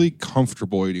 it was really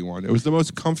comfortable 81. It was the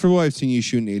most comfortable I've seen you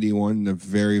shoot an 81 in a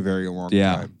very, very long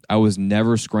time. I was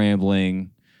never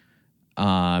scrambling.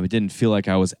 It didn't feel like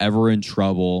I was ever in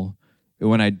trouble.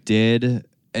 When I did,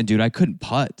 and dude, I couldn't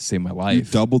putt to save my life. You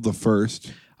doubled the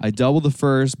first. I doubled the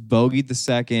first, bogeyed the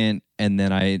second, and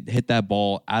then I hit that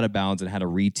ball out of bounds and had a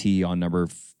re-tee on number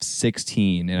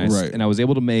 16. And I was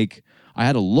able to make, I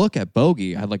had a look at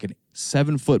bogey. I had like a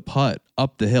 7-foot putt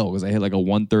up the hill because I hit like a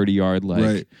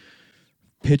 130-yard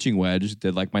pitching wedge,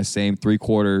 did like my same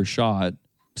 3/4 shot,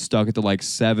 stuck it to like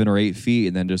 7 or 8 feet,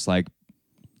 and then just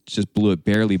blew it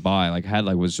barely by. Like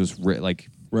was just like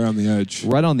right on the edge.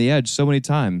 Right on the edge so many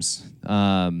times.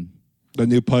 The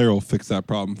new player will fix that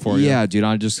problem for you. Yeah, dude,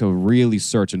 I'm just really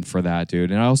searching for that, dude.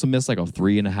 And I also missed like a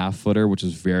 3.5 footer, which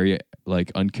is very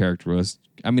like uncharacteristic.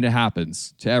 I mean, it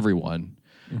happens to everyone,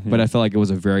 but I felt like it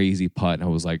was a very easy putt,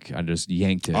 and I just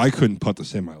yanked it. I couldn't putt to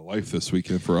save my life this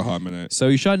weekend for a hot minute. So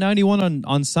you shot 91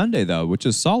 on Sunday though, which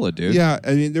is solid, dude. Yeah,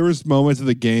 I mean, there was moments of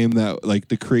the game that like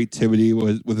the creativity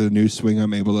was with a new swing.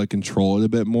 I'm able to control it a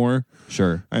bit more.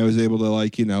 Sure. I was able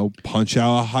to punch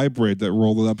out a hybrid that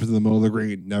rolled it up to the middle of the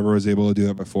green. Never was able to do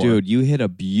that before. Dude, you hit a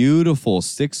beautiful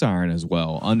 6-iron as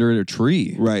well under a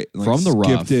tree. Right. From the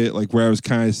rough. Skipped it like where I was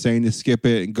kind of saying to skip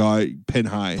it and got pin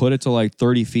high. Put it to like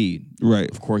 30 feet.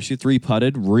 Right. Of course, you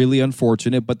 3-putted. Really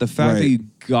unfortunate. But the fact that Right. you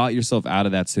got yourself out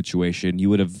of that situation, you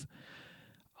would have,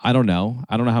 I don't know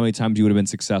how many times you would have been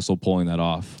successful pulling that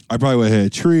off. I probably would have hit a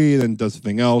tree, then done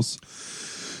something else.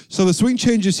 So the swing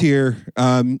changes here.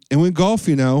 And when golf,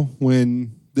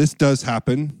 when this does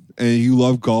happen and you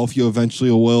love golf, you eventually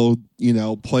will,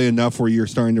 play enough where you're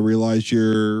starting to realize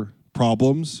your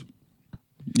problems.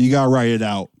 You got to write it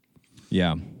out.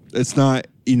 Yeah. It's not,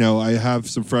 I have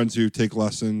some friends who take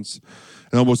lessons,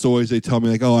 and almost always they tell me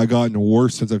like, oh, I gotten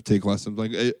worse since I've taken lessons.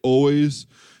 Like it always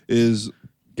is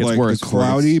Gets like worse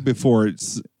cloudy before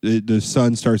the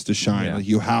sun starts to shine. Yeah. Like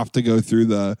you have to go through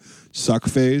the suck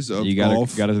phase of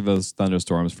golf. You got to do those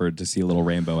thunderstorms to see a little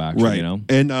rainbow action, Right.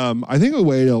 And I think a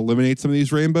way to eliminate some of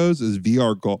these rainbows is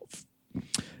VR golf.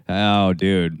 Oh,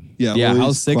 dude. Yeah, Yeah. all How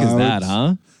these sick is that, clouds.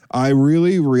 huh? I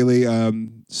really, really,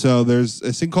 so there's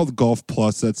a thing called Golf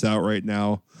Plus that's out right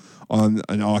now on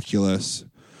an Oculus.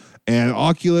 And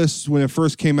Oculus, when it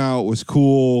first came out, was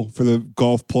cool for the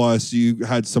Golf Plus. You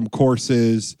had some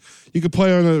courses. You could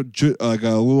play on a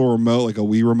little remote, like a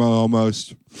Wii remote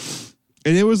almost.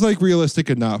 And it was like realistic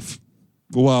enough.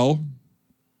 Well,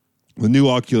 the new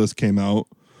Oculus came out.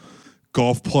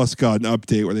 Golf Plus got an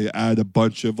update where they added a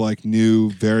bunch of like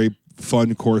new, very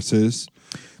fun courses.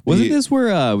 Wasn't this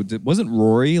where, wasn't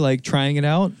Rory like trying it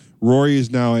out? Rory is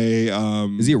now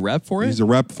Is he a rep for it? He's a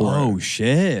rep for it. Oh,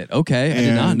 shit. Okay. I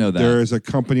did not know that. There is a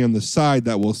company on the side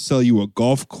that will sell you a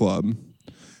golf club.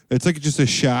 It's like just a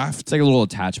shaft. It's like a little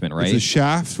attachment, right? It's a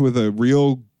shaft with a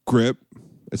real grip.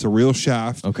 It's a real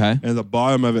shaft. Okay. And at the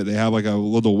bottom of it, they have like a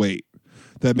little weight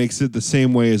that makes it the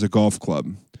same way as a golf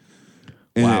club.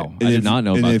 Wow. I did not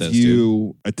know about this, And if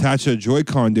you attach a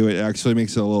Joy-Con to it, it actually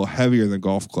makes it a little heavier than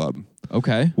golf club.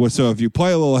 Okay. Well, so if you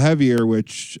play a little heavier,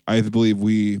 which I believe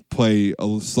we play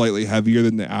slightly heavier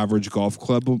than the average golf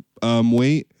club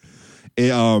weight,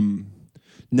 it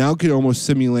now can almost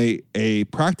simulate a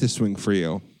practice swing for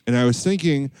you. And I was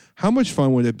thinking, how much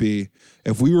fun would it be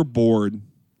if we were bored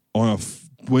on a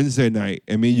Wednesday night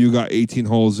and me and you got 18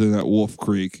 holes in at Wolf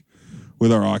Creek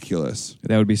with our Oculus?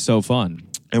 That would be so fun.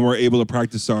 And we're able to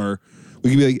practice we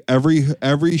can be like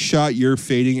every shot you're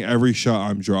fading, every shot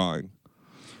I'm drawing.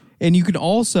 And you can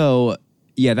also,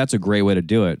 that's a great way to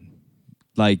do it.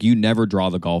 Like, you never draw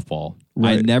the golf ball.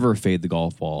 Right. I never fade the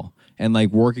golf ball. And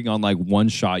like working on like one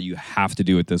shot, you have to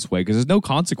do it this way because there's no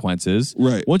consequences.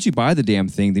 Right. Once you buy the damn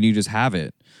thing, then you just have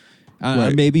it.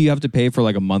 Right. Maybe you have to pay for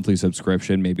like a monthly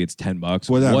subscription. Maybe it's $10.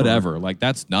 Whatever. Like,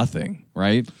 that's nothing,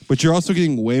 right? But you're also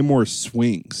getting way more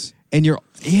swings. And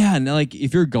and like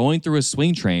if you're going through a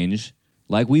swing change,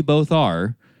 like we both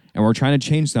are, and we're trying to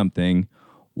change something,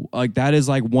 like that is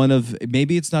like one of,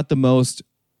 maybe it's not the most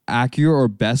accurate or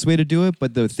best way to do it,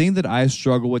 but the thing that I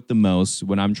struggle with the most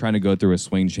when I'm trying to go through a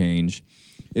swing change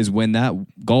is when that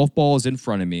golf ball is in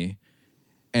front of me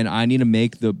and I need to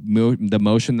make the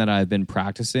motion that I've been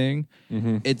practicing,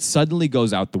 it suddenly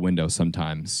goes out the window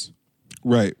sometimes.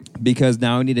 Right. Because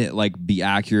now I need to like be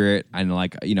accurate and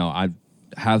like, you know, I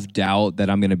have doubt that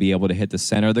I'm going to be able to hit the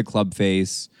center of the club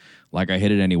face. Like I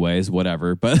hit it anyways,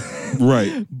 whatever. But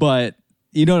Right. But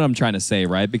you know what I'm trying to say,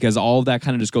 right? Because all of that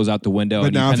kind of just goes out the window. But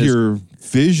and now if you're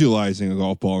visualizing a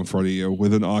golf ball in front of you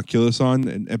with an Oculus on,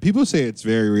 and people say it's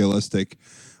very realistic.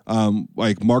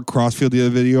 Like Mark Crossfield did a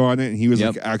video on it, and he was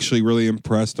like actually really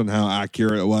impressed on how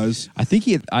accurate it was.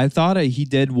 I thought he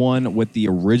did one with the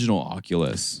original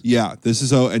Oculus. Yeah, this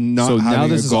is and not So having now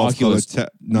this a is golf Oculus. club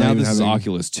Now this is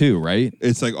Oculus 2, right?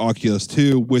 It's like Oculus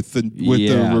 2 with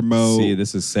the remote. See,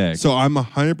 this is sick. So I'm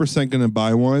 100% going to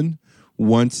buy one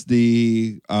once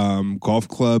the golf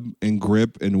club and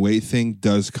grip and weight thing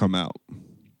does come out.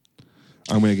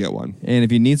 I'm going to get one. And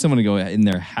if you need someone to go in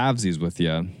their halvesies with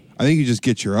you, I think you just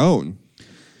get your own,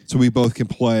 so we both can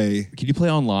play. can you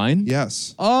play online?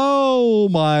 Yes. Oh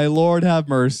my Lord, have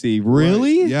mercy!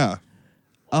 Really? Right. Yeah.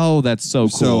 Oh, that's so cool.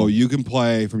 So you can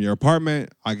play from your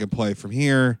apartment. I can play from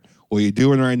here. What are you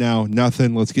doing right now?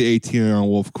 Nothing. Let's get 18 on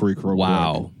Wolf Creek real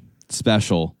wow,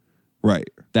 special. quick. Right.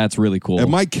 That's really cool. It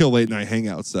might kill late night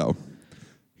hangouts though.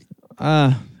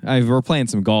 We're playing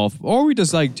some golf, or we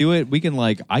just like do it. We can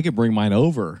like, I can bring mine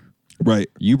over. Right.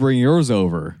 You bring yours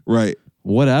over. Right.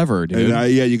 Whatever, dude.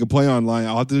 And yeah, you can play online.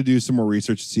 I'll have to do some more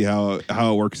research to see how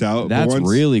it works out. That's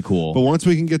really cool. But once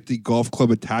we can get the golf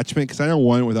club attachment, because I don't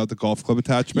want it without the golf club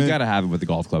attachment. You got to have it with the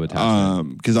golf club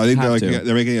attachment. Because I think Have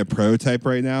they're making a prototype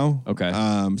right now. Okay.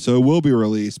 So it will be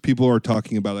released. People are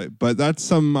talking about it, but that's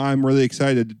something I'm really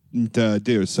excited to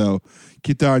do. So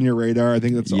keep that on your radar. I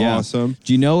think that's awesome.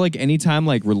 Do you know like anytime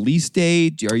like release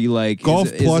date? Are you like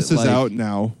Golf Plus is like, out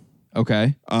now.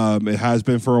 Okay. It has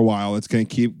been for a while. It's going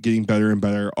to keep getting better and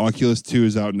better. Oculus 2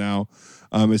 is out now.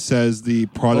 It says the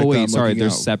product. Oh wait, I'm sorry, looking they're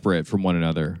out- separate from one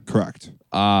another. Correct.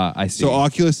 I see. So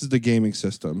Oculus is the gaming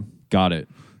system, Got it.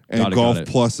 and Got it, Golf got it.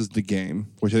 Plus is the game,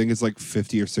 which I think is like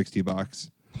 $50 or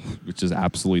 $60. Which is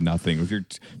absolutely nothing. If you're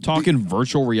talking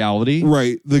virtual reality,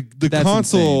 Right. The That's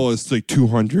console is like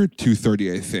 $200,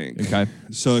 $230, I think. okay.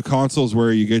 So the console is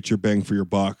where you get your bang for your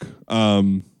buck.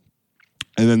 And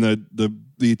then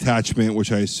the attachment,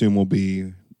 which I assume will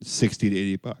be $60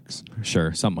 to $80.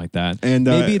 Sure, something like that. And,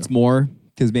 maybe it's more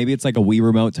because maybe it's like a Wii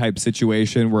remote type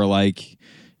situation where like,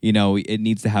 you know, it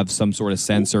needs to have some sort of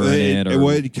sensor in it. Or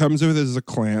What it comes with is a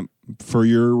clamp for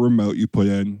your remote you put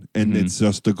in, and it's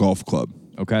just a golf club.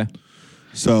 okay.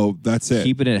 So that's it.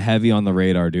 Keeping it heavy on the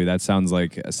radar, dude. That sounds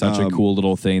like such a cool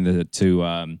little thing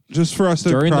to Just for us to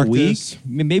during practice. the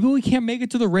week. Maybe we can't make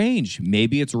it to the range.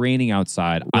 Maybe it's raining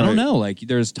outside. I don't Right. know. Like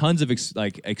there's tons of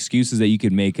excuses that you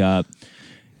could make up.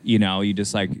 You know, you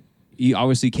just like you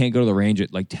obviously can't go to the range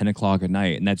at like 10 o'clock at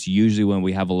night, and that's usually when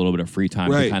we have a little bit of free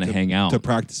time to kind of hang out. to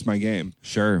practice my game.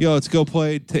 Sure. Yo, let's go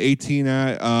play to 18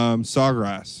 at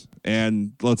Sawgrass,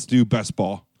 and let's do best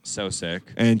ball, So sick.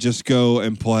 and just go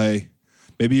and play.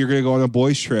 Maybe you're gonna go on a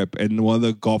boys trip, and one of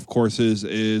the golf courses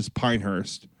is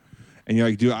Pinehurst, and you're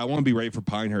like, dude, I want to be ready for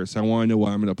Pinehurst. I want to know what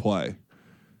I'm gonna play,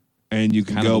 and you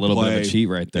can Kind of go a little play bit of a cheat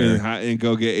right there. and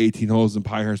go get 18 holes in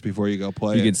Pinehurst before you go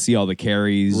play. You it. can see all the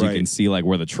carries. You Right. can see like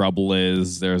where the trouble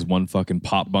is. There's one fucking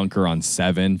pop bunker on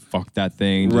 7. Fuck that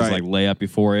thing. Just Right. like lay up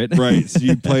before it. Right, so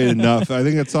you played enough. I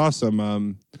think that's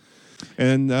awesome.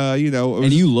 And you know, it was,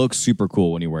 And you look super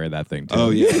cool when you wear that thing too. oh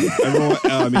yeah, everyone.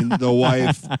 I mean, the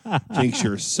wife thinks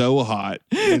you're so hot.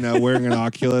 You know, wearing an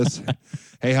Oculus.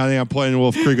 Hey, honey, I'm playing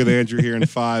Wolf Creek with Andrew here in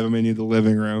 5. I'm in the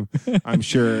living room. I'm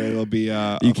sure it'll be.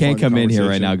 You can't come in here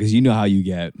right now because you know how you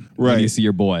get when Right. you see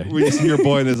your boy. When you see your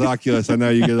boy in his Oculus, I know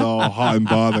you get all hot and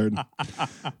bothered.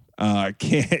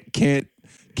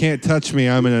 Can't touch me.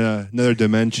 I'm in another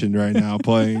dimension right now,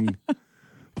 playing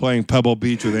Pebble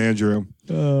Beach with Andrew.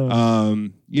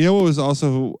 You know what was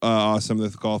also awesome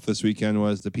with golf this weekend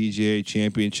was the PGA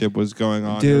Championship was going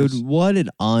on. Dude, what an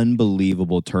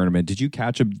unbelievable tournament. Did you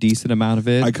catch a decent amount of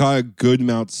it? I caught a good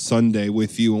amount Sunday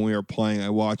with you when we were playing. I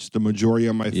watched the majority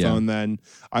on my Yeah. phone then.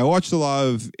 I watched a lot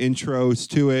of intros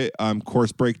to it,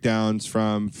 course breakdowns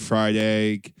from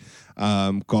Friday,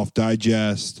 Golf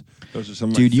Digest. Those are some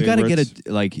of my Dude, you got to favorites.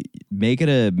 make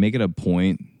it a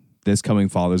point this coming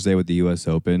Father's Day with the US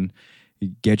Open.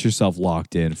 Get yourself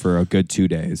locked in for a good 2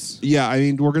 days. Yeah, I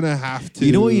mean, we're going to have to.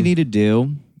 You know what you need to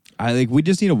do? We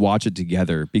just need to watch it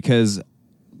together because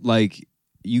like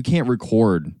you can't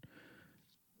record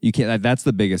You can't. That's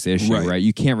the biggest issue, right?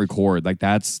 You can't record. Like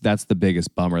that's the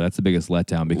biggest bummer. That's the biggest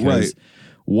letdown because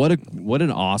what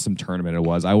an awesome tournament it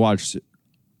was. I watched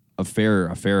a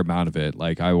fair amount of it.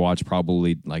 Like I watched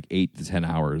probably like 8 to 10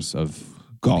 hours of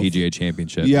golf. PGA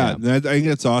Championship. Yeah, I think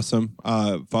that's awesome.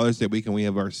 Father's Day weekend, we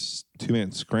have our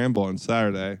 2-man scramble on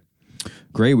Saturday.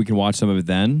 Great, we can watch some of it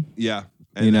then. Yeah,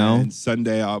 and then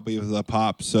Sunday I'll be with the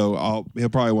pop, so he'll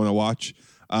probably want to watch.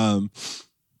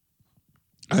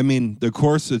 I mean, the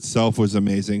course itself was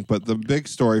amazing, but the big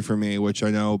story for me, which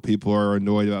I know people are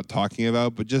annoyed about talking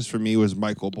about, but just for me was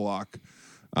Michael Block.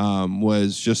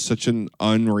 Was just such an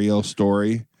unreal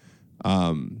story.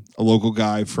 A local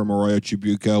guy from Arroyo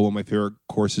Chabuco, one of my favorite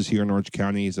courses here in Orange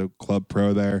County. He's a club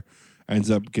pro there. Ends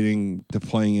up getting to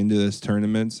playing into this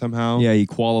tournament somehow. Yeah, he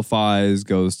qualifies,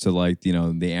 goes to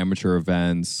the amateur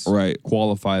events. Right.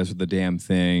 Qualifies for the damn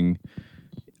thing.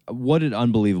 What an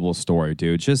unbelievable story,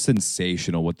 dude. Just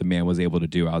sensational what the man was able to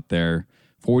do out there.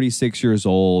 46 years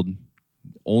old,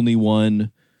 only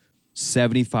won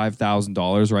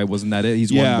 $75,000, right? Wasn't that it?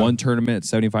 He's won one tournament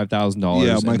at $75,000.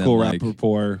 Yeah, Michael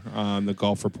Rappaport, the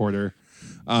golf reporter.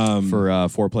 For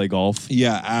Foreplay Golf.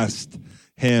 Yeah, asked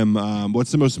him,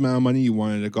 what's the most amount of money you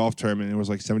won at a golf tournament? And it was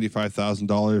like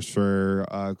 $75,000 for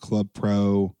a club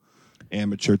pro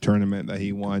amateur tournament that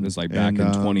he won. It was like back in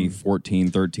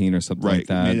 2014, 13 or something like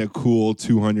that. Made a cool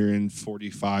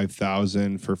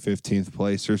 $245,000 for 15th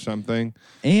place or something.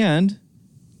 And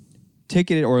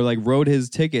rode his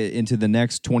ticket into the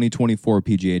next 2024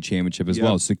 PGA Championship as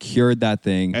well. Secured that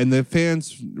thing. And the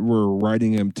fans were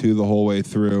riding him too the whole way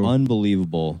through.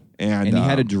 Unbelievable. And he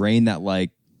had to drain that,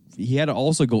 he had to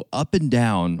also go up and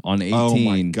down on 18. Oh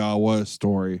my God, what a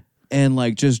story. And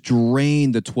just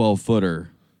drain the 12-footer.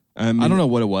 I don't know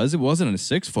what it was. It wasn't a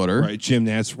 6-footer. Right, Jim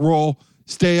Nance, roll,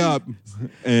 stay up,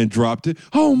 and dropped it.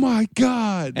 Oh my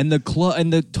God! And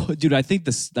dude, I think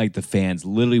the fans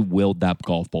literally willed that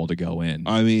golf ball to go in.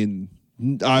 I mean,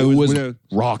 I was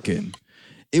rocking.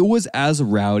 It was as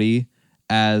rowdy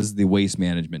as the Waste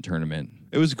Management tournament.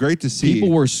 It was great to see.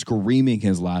 People were screaming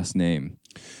his last name.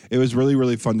 It was really,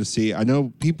 really fun to see. I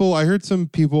heard some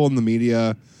people in the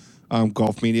media.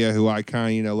 Golf media who I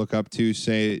kind of look up to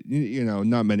say,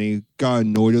 not many got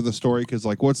annoyed with the story because,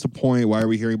 what's the point? Why are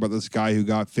we hearing about this guy who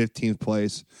got 15th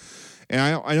place? And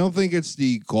I don't think it's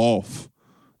the golf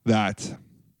that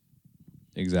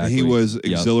he was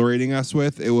exhilarating us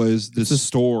with. It was the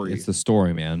story. It's the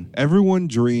story, man. Everyone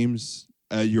dreams.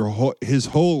 His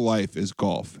whole life is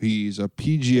golf. He's a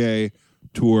PGA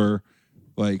Tour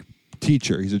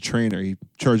teacher. He's a trainer. He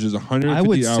charges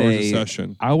 150 hours a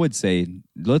session. I would say,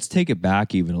 let's take it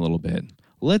back even a little bit.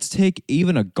 Let's take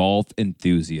even a golf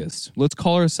enthusiast. Let's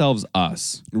call ourselves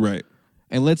us. Right.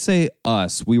 And let's say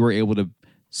us, we were able to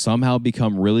somehow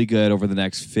become really good over the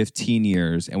next 15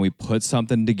 years, and we put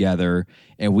something together,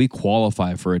 and we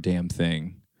qualify for a damn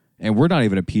thing. And we're not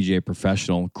even a PGA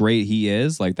professional. Great he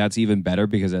is. That's even better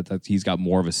because he's got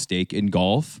more of a stake in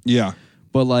golf. Yeah.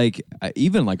 But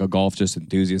even a golf just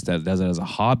enthusiast that does it as a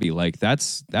hobby,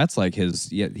 that's his.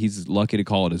 Yeah, he's lucky to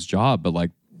call it his job.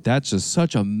 But that's just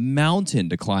such a mountain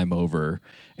to climb over,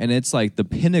 and it's the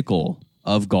pinnacle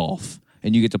of golf.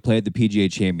 And you get to play at the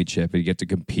PGA Championship, and you get to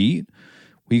compete.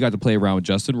 We got to play around with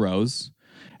Justin Rose,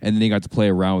 and then he got to play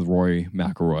around with Rory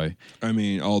McIlroy. I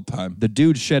mean, all time. The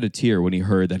dude shed a tear when he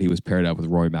heard that he was paired up with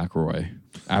Rory McIlroy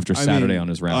after Saturday on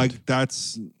his round.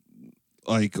 That's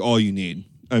all you need.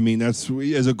 I mean, that's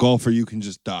as a golfer, you can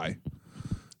just die.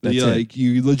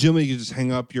 You legitimately can just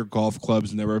hang up your golf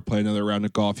clubs and never play another round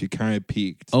of golf. You kind of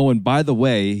peaked. Oh, and by the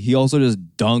way, he also just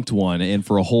dunked one in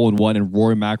for a hole-in-one, and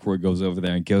Rory McIlroy goes over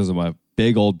there and gives him a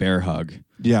big old bear hug.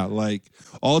 Yeah,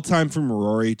 all time from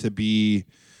Rory to be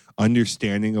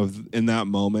understanding of in that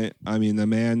moment. I mean, the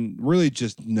man really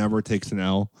just never takes an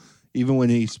L. Even when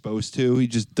he's supposed to, he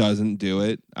just doesn't do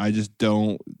it. I just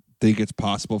don't think it's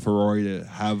possible for Rory to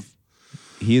have...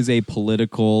 He is a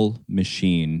political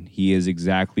machine. He is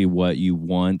exactly what you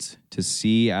want to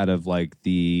see out of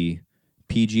the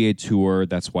PGA Tour.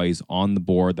 That's why he's on the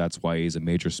board. That's why he's a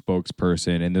major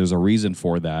spokesperson. And there's a reason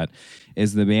for that.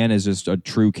 Is the man is just a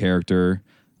true character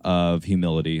of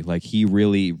humility. He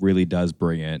really, really does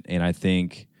bring it. And I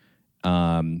think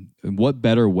what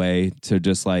better way to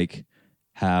just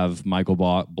have Michael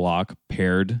Block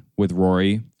paired with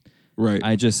Rory.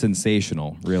 Right. Just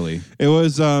sensational, really. It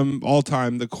was all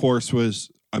time. The course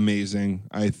was amazing.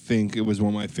 I think it was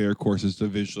one of my favorite courses to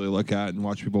visually look at and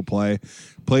watch people play.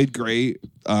 Played great.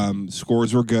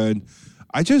 Scores were good.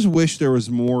 I just wish there was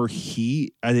more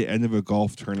heat at the end of a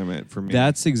golf tournament for me.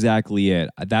 That's exactly it.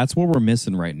 That's what we're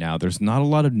missing right now. There's not a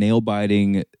lot of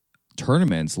nail-biting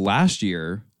tournaments last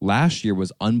year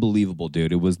was unbelievable,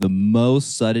 dude. It was the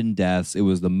most sudden deaths. It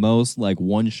was the most like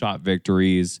one-shot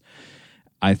victories,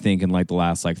 I think, in like the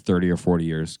last like 30 or 40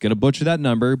 years. Gonna butcher that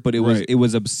number, but it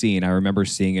was obscene. I remember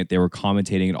seeing it. They were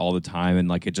commentating it all the time, and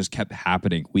like it just kept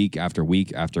happening week after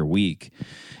week after week.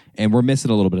 And we're missing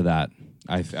a little bit of that.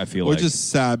 I feel Which is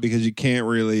sad because you can't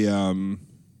really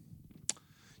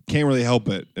help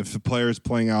it if the player's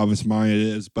playing out of his mind. It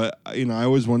is, but I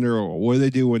always wonder what do they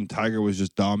do when Tiger was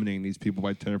just dominating these people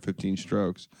by 10 or 15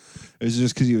 strokes. Is it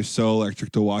just because he was so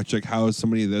electric to watch? Like, how is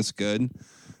somebody this good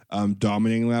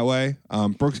dominating that way?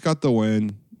 Brooks got the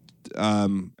win.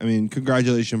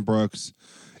 Congratulations, Brooks.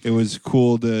 It was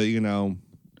cool to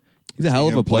he's a hell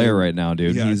of a player right now,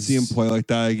 dude. Yeah, see him play like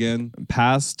that again.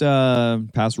 Past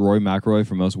Rory McIlroy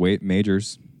for most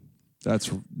majors. That's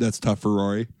tough for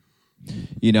Rory.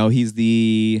 He's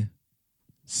the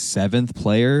 7th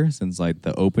player since like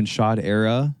the Open Shot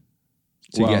era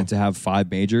to get to have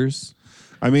 5 majors.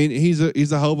 I mean, he's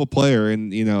a hell of a player,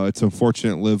 and it's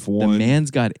unfortunate Liv won. The man's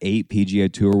got 8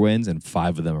 PGA Tour wins, and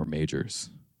 5 of them are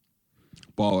majors.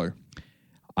 Baller.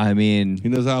 I mean, he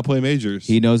knows how to play majors.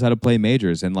 He knows how to play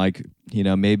majors, and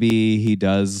maybe he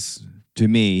does. To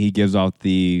me, he gives off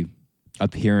the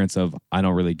appearance of I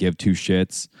don't really give 2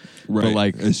 shits.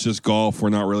 Right. But it's just golf. We're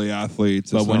not really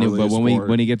athletes. But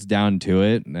when he gets down to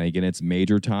it, and again, it's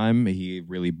major time, he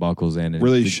really buckles in and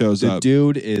really shows up. The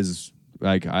dude is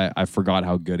like I forgot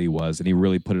how good he was, and he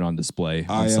really put it on display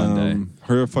on Sunday.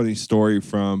 Heard a funny story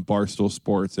from Barstool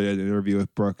Sports. They had an interview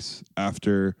with Brooks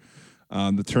after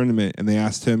the tournament, and they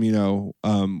asked him, in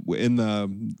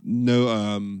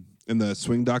the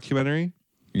swing documentary.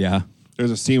 Yeah.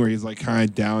 There's a scene where he's like kind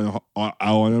of down out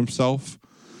on himself,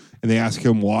 and they ask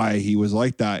him why he was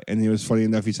like that. And it was funny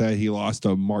enough. He said he lost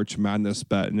a March Madness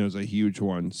bet, and it was a huge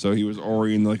one. So he was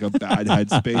already in like a bad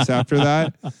headspace after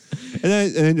that. And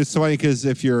then it's funny because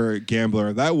if you're a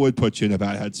gambler, that would put you in a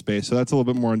bad headspace. So that's a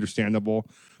little bit more understandable.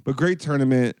 But great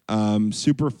tournament,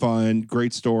 super fun,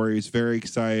 great stories. Very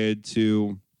excited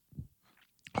to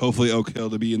hopefully Oak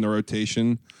Hill to be in the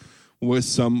rotation with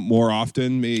some more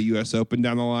often, maybe U.S. Open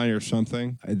down the line or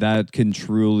something. That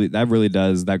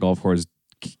golf course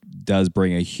does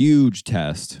bring a huge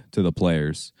test to the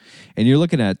players. And you're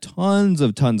looking at tons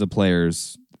of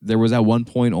players. There was at one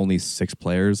point only 6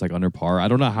 players like under par. I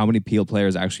don't know how many PL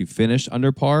players actually finished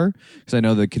under par because I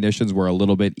know the conditions were a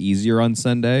little bit easier on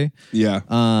Sunday. Yeah.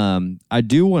 I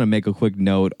do want to make a quick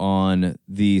note on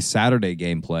the Saturday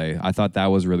gameplay. I thought that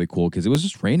was really cool because it was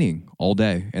just raining all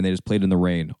day and they just played in the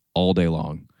rain all day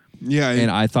long. Yeah.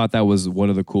 And I thought that was one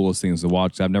of the coolest things to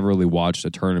watch. I've never really watched a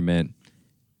tournament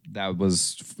that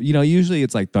was, usually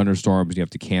it's like thunderstorms, you have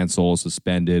to cancel,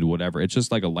 suspended, whatever. It's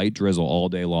just like a light drizzle all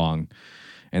day long.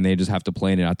 And they just have to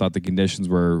play in it. I thought the conditions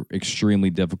were extremely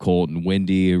difficult and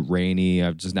windy, rainy.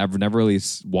 I've just never really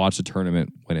watched a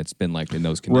tournament when it's been like in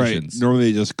those conditions. Right.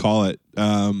 Normally they just call it.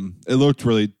 It looked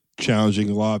really challenging.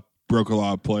 Broke a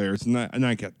lot of players, and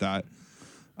I get that.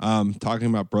 Talking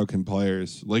about broken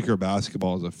players, Laker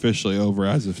basketball is officially over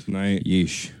as of tonight.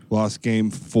 Yeesh. Lost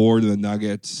game 4 to the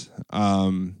Nuggets.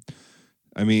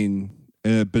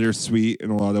 Bittersweet in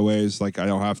a lot of ways. Like, I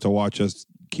don't have to watch us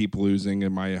keep losing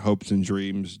and my hopes and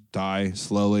dreams die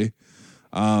slowly.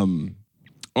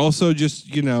 Also, just,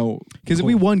 because if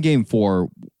we won game 4,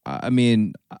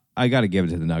 I got to give it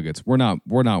to the Nuggets. We're not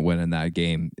winning that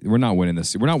game. We're not winning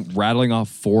this. We're not rattling off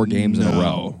 4 games in a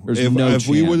row. There's no chance. If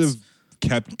we would have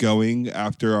kept going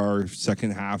after our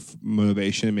second half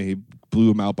motivation, maybe blew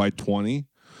them out by 20,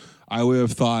 I would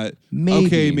have thought,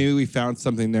 maybe we found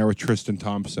something there with Tristan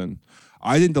Thompson.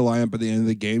 I think the lineup at the end of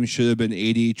the game should have been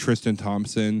 80, Tristan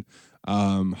Thompson,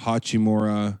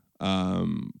 Hachimura,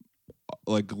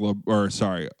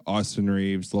 Austin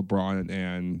Reeves, LeBron,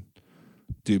 and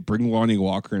bring Lonnie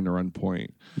Walker in the run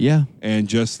point. Yeah. And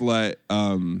just let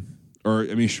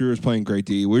Schroeder's playing great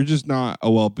D. We're just not a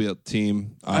well-built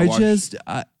team.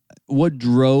 What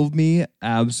drove me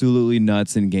absolutely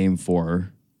nuts in game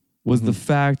 4 was the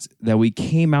fact that we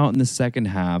came out in the second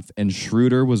half and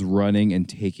Schroeder was running and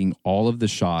taking all of the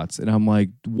shots. And I'm like,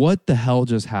 what the hell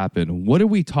just happened? What did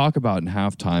we talk about in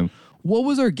halftime? What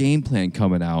was our game plan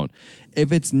coming out?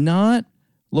 If it's not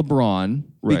LeBron,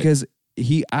 because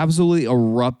he absolutely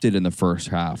erupted in the first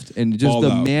half and just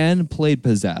man played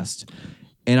possessed.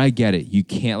 And I get it. You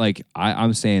can't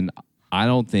I'm saying I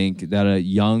don't think that a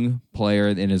young player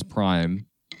in his prime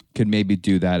could maybe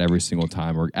do that every single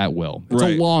time or at will. It's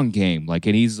a long game. And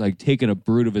he's taking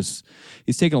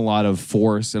he's taking a lot of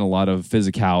force and a lot of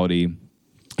physicality.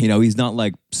 He's not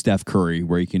like Steph Curry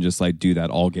where he can just do that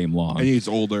all game long. And he's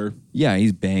older. Yeah,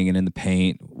 he's banging in the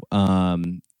paint.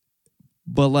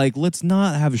 But like, let's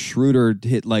not have Schroeder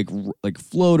hit like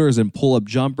floaters and pull up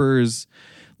jumpers.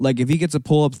 Like, if he gets a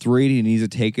pull up three and he needs to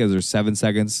take it, there's 7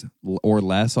 seconds or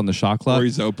less on the shot clock, Or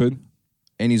he's open.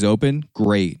 and he's open,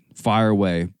 great, fire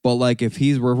away. But like, if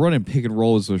we're running pick and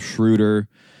rolls with Schroeder,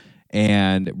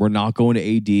 and we're not going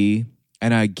to AD,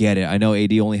 and I get it. I know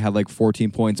AD only had like 14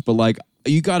 points, but like,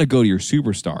 you got to go to your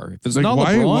superstar. If it's Like, not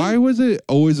why? LeBron, Why was it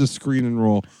always a screen and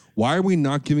roll? Why are we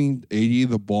not giving AD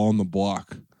the ball on the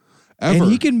block? Ever.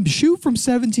 and he can shoot from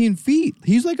 17 feet.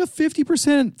 He's like a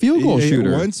 50% field goal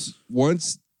shooter.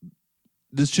 Once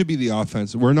this should be the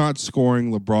offense. We're not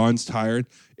scoring. LeBron's tired.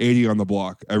 AD on the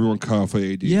block. Everyone cut off with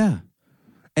AD. Yeah.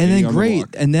 And AD then on the great.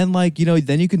 block. And then like,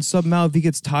 then you can sub him out if he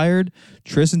gets tired.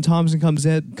 Tristan Thompson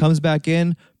comes back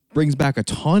in, brings back a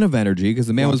ton of energy because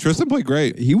the man was Tristan played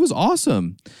great. he was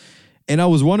awesome. And I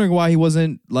was wondering why he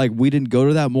wasn't like, we didn't go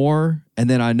to that more. And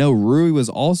then I know Rui was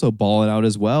also balling out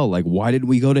as well. Like, why didn't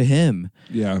we go to him?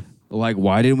 Yeah. Like,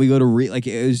 why didn't we go to like,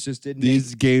 it was just didn't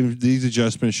These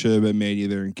adjustments should have been made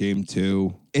either in game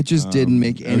 2. it just didn't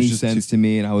make it was any just sense to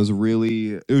me. And I was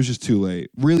really, It was just too late.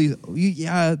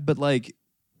 yeah, but like,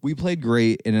 we played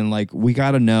great. And then like, we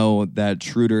got to know that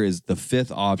Schroeder is the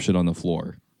 5th option on the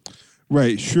floor.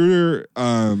 Right. Schroeder,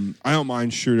 I don't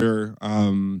mind Schroeder. I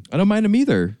don't mind him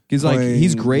either. He's like,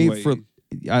 he's Playing great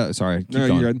for, sorry. Keep No,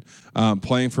 going. you're good.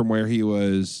 Playing from where he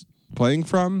was playing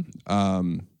from,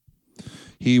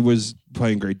 he was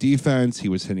playing great defense. He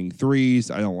was hitting threes.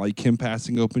 I don't like him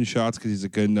passing open shots because he's a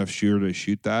good enough shooter to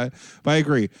shoot that. But I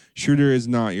agree. Shooter is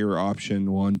not your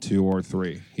option 1, 2, or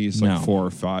 3. He's like No. 4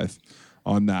 or 5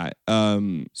 on that.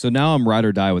 So now I'm ride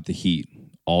or die with the Heat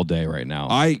all day right now.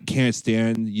 I can't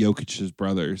stand Jokic's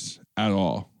brothers at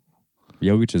all.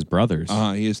 Jokic's brothers.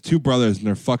 He has 2 brothers, and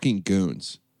they're fucking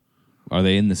goons. Are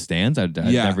they in the stands? I've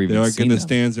never even they're like seen in the them.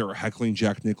 stands. They were heckling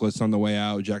Jack Nicklaus on the way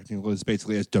out. Jack Nicklaus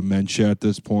basically has dementia at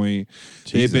this point.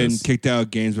 They've been Jesus. kicked out of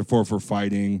games before for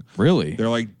fighting. Really? They're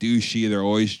like douchey. They're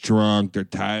always drunk. They're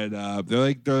tied up.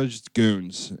 They're just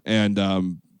goons. And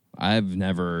I've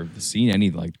never seen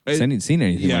any seen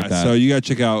anything yeah, like that. so you got to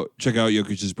check out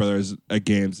Jokic's brothers at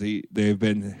games. They've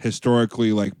been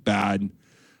historically like bad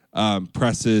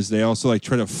presses. They also like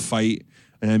try to fight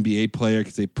an NBA player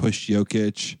because they push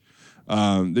Jokic.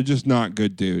 They're just not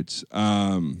good dudes.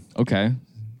 Okay.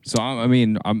 So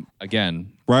I'm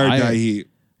again. Ride or die Heat.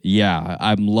 Yeah,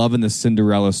 I'm loving the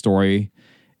Cinderella story.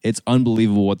 It's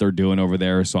unbelievable what they're doing over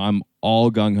there. So I'm all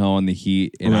gung ho on the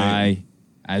Heat, and Right.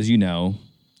 as you know,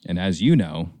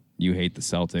 you hate the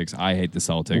Celtics. I hate the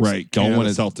Celtics. Right. Don't Can't want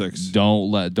have to the Celtics.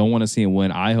 Don't want to see them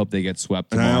win. I hope they get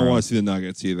swept And tomorrow. I don't want to see the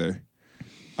Nuggets either.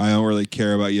 I don't really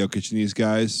care about Jokic and these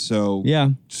guys, so Yeah.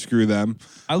 screw them.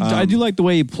 I do like the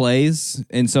way he plays,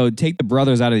 and so take the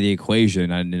brothers out of the equation,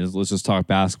 and let's just talk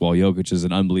basketball. Jokic is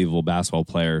an unbelievable basketball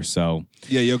player, so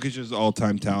Yeah, Jokic is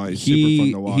all-time talent. He's super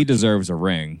fun to watch. he deserves a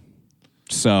ring.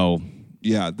 So,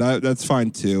 Yeah, that's fine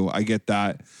too. I get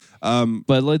that.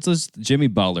 but let's just Jimmy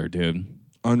Butler, dude,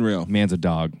 Unreal. man's a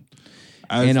dog,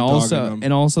 As and a dog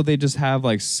in also them. they just have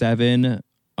like 7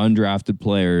 undrafted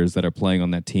players that are playing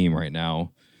on that team right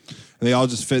now. They all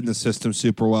just fit in the system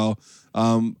super well.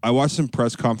 I watched some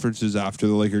press conferences after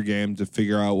the Laker game to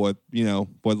figure out what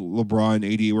LeBron and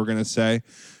AD were going to say.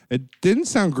 It didn't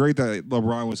sound great that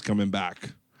LeBron was coming back.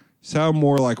 It sounded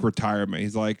more like retirement.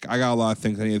 He's like, I got a lot of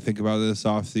things I need to think about this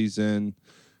offseason.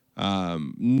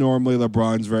 Normally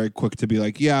LeBron's very quick to be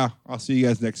like, yeah, I'll see you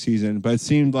guys next season. But it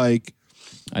seemed like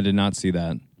I did not see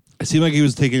that. he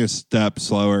was taking a step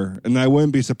slower. And I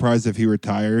wouldn't be surprised if he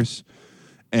retires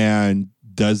and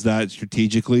does that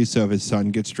strategically. So if his son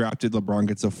gets drafted, LeBron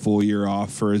gets a full year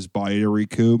off for his body to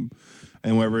recoup.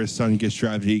 And whenever his son gets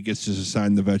drafted, he gets just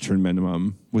assigned the veteran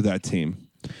minimum with that team.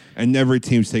 And every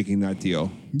team's taking that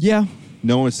deal. Yeah,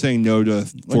 No one's saying no to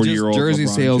 40-year-old jersey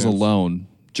LeBron sales James. alone.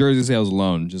 Jersey sales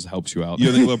alone just helps you out.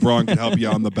 You think LeBron can help you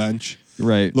on the bench?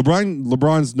 Right.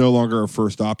 LeBron's no longer a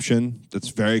first option. That's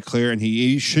very clear. And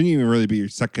he shouldn't even really be your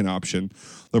second option.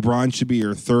 LeBron should be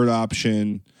your third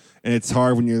option. And it's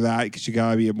hard when you're that because you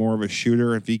got to be more of a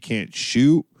shooter. If he can't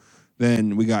shoot,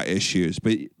 then we got issues.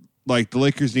 But like the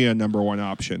Lakers need a number 1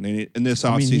 option. They need, in this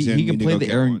offseason, he can play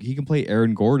one. He can play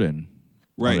Aaron Gordon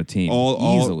on a team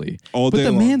easily. all but day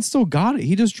the long. man still got it.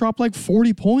 He just dropped like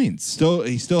 40 points.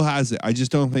 He still has it. I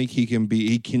just don't think he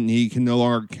can no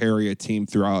longer carry a team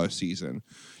throughout a season.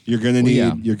 You're gonna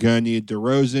need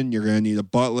DeRozan. You're gonna need a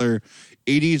Butler.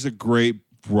 AD is a great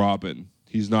Robin.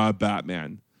 He's not a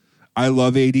Batman. I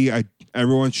love AD.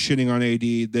 Everyone's shitting on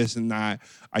AD, this and that.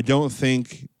 I don't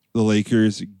think the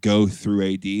Lakers go through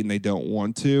AD, and they don't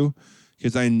want to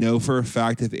because I know for a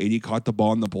fact if AD caught the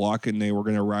ball in the block and they were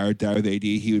going to ride or die with AD,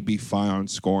 he would be fine on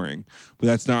scoring. But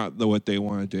that's not what they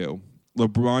want to do.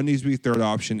 LeBron needs to be third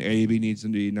option. AD needs to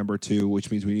be number 2,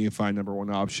 which means we need to find number 1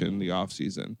 option in the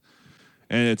offseason.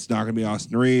 And it's not going to be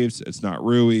Austin Reeves. It's not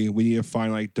Rui. We need to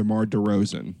find like DeMar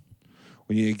DeRozan.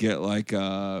 We need to get like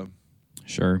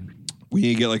Sure. We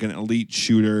need to get like an elite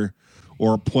shooter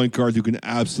or a point guard who can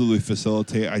absolutely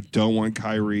facilitate. I don't want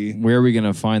Kyrie. Where are we going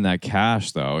to find that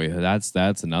cash, though? Yeah,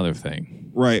 that's another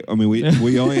thing. Right. I mean,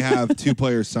 we only have 2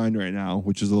 players signed right now,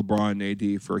 which is LeBron and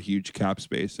AD for a huge cap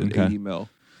space at Okay. 80 mil.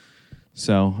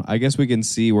 So I guess we can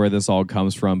see where this all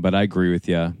comes from, but I agree with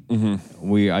you.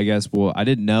 Mm-hmm. I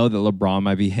didn't know that LeBron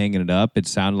might be hanging it up. It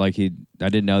sounded like I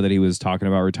didn't know that he was talking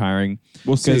about retiring.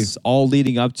 We'll see. Because all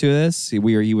leading up to this, he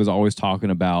was always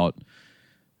talking about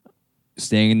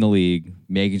staying in the league,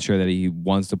 making sure that he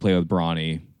wants to play with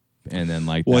Bronny, and then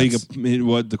like Well,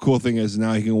 what the cool thing is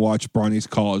now he can watch Bronny's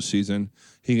college season.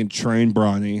 He can train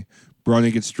Bronny.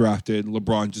 Bronny gets drafted.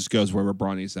 LeBron just goes wherever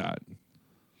Bronny's at.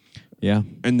 yeah,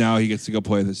 And now he gets to go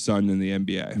play with his son in the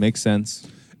NBA. makes sense.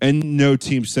 And no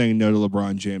team saying no to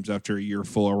LeBron James after a year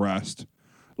full of rest.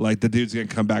 Like, the dude's going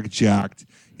to come back jacked.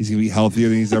 He's going to be healthier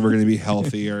than he's ever going to be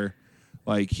healthier.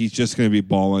 Like, he's just going to be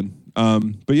balling.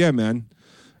 But yeah, man,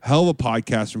 hell of a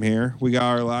podcast from here. We got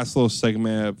our last little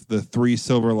segment of the 3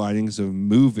 silver linings of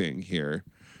moving here.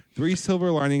 3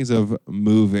 silver linings of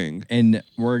moving. And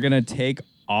we're gonna take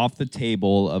off the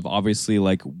table of obviously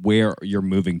like where you're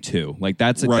moving to. Like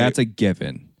that's a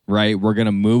given, right? We're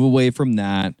gonna move away from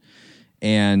that,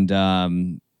 and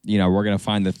we're gonna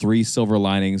find the 3 silver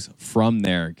linings from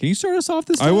there. Can you start us off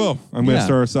this time? I will. I'm going to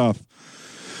start us off.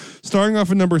 Starting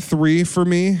off at number 3 for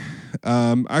me.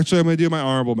 Actually, I'm going to do my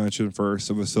honorable mention first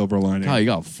of a silver lining. Oh, you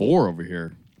got 4 over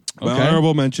here. My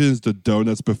honorable mention is the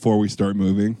donuts before we start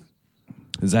moving.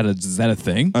 Is that a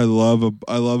thing? I love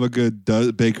a good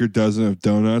baker dozen of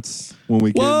donuts when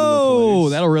we get into the Whoa,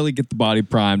 place. that'll really get the body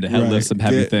primed to lift some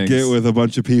heavy things. Get with a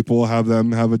bunch of people, have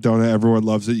them have a donut. Everyone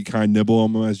loves it. You kind of nibble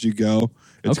them as you go.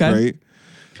 It's great.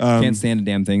 Can't stand a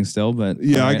damn thing still, but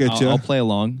Yeah, all I get you. I'll play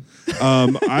along.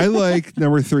 I like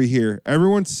number 3 here.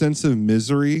 Everyone's sense of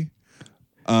misery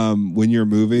when you're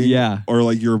moving, or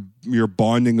like you're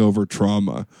bonding over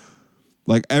trauma.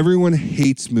 Like, everyone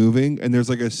hates moving, and there's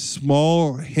like a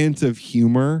small hint of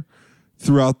humor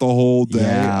throughout the whole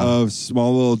day of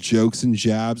small little jokes and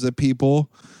jabs at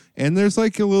people. And there's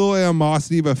like a little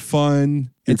animosity, but fun.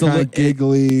 It's kind of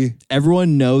giggly.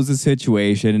 Everyone knows the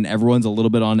situation, and everyone's a little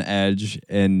bit on edge.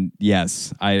 And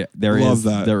yes, there is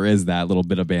that little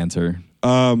bit of banter.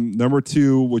 Number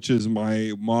 2, which is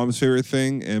my mom's favorite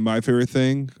thing and my favorite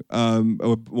thing. One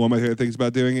of my favorite things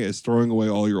about doing it is throwing away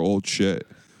all your old shit.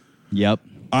 Yep.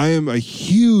 I am a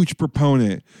huge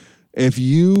proponent. If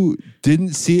you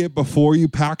didn't see it before you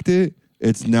packed it,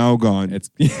 it's now gone. It's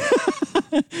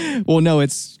well, no,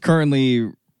 it's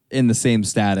currently in the same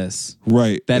status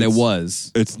right that it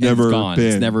was. It's never gone. been.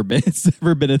 It's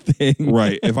never been a thing.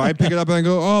 Right. If I pick it up and I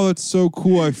go, oh, that's so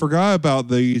cool. I forgot about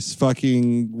these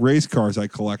fucking race cars I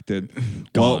collected.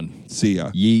 Gone. Well, see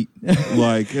ya. Yeet.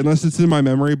 Like, unless it's in my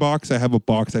memory box, I have a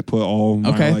box I put all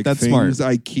my that's things smart.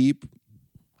 I keep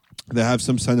that have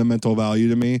some sentimental value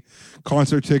to me.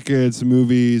 Concert tickets,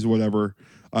 movies, whatever.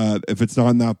 If it's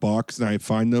not in that box and I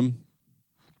find them,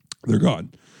 they're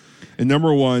gone. And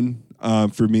number 1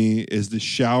 for me is the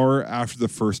shower after the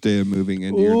first day of moving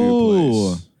into your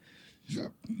new place.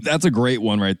 That's a great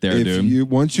one right there, dude.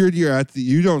 Once you're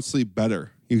you don't sleep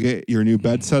better. You get your new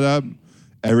bed set up,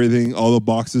 everything, all the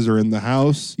boxes are in the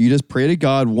house. You just pray to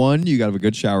God. 1, you got to have a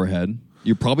good shower head.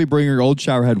 You probably bring your old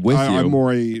shower head with you. I'm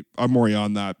already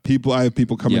on that. I have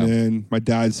people coming in. My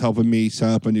dad's helping me set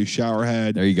up a new shower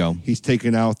head. There you go. He's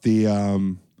taking out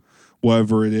the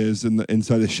whatever it is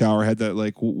inside the shower head, that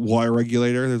like water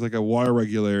regulator. There's like a water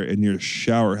regulator in your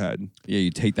shower head. Yeah, you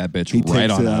take that bitch He right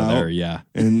takes on it out of out. there. Yeah.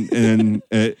 And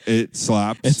it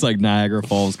slaps. It's like Niagara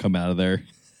Falls come out of there.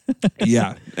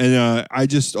 Yeah. And I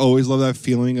just always love that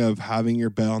feeling of having your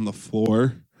bed on the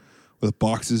floor with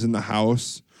boxes in the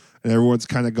house and everyone's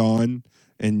kind of gone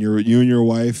and you and your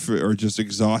wife are just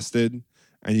exhausted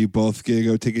and you both get to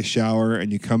go take a shower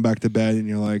and you come back to bed and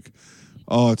you're like,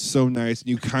 oh, it's so nice. And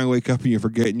you kind of wake up and you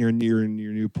forget you're in your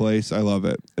new place. I love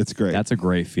it. It's great. That's a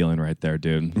great feeling right there,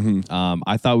 dude. Mm-hmm.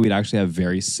 I thought we'd actually have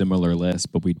very similar lists,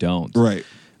 but we don't. Right.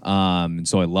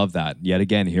 So I love that. Yet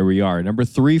again, here we are. Number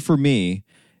 3 for me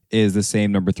is the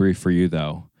same number 3 for you,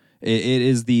 though. It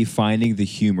is the finding the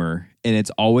humor. And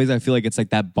it's always, I feel like it's like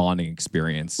that bonding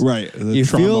experience. Right. You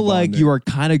feel like you are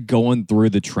kind of going through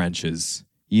the trenches,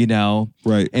 you know?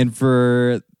 Right. And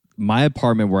for my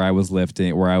apartment where I was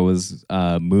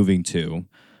moving to,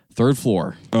 3rd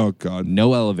floor, Oh God.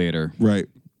 no elevator. Right.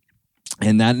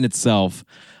 And that in itself,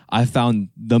 I found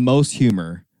the most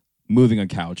humor moving a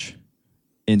couch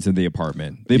into the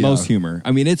apartment. The most humor.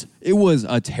 I mean, it was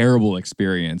a terrible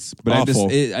experience, but Awful.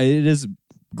 it is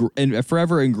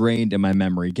forever ingrained in my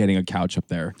memory getting a couch up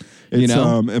there. It's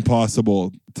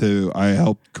impossible to. I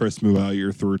helped Chris move out of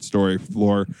your 3rd story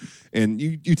floor, and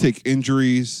you take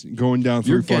injuries going down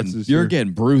 3 flights. You're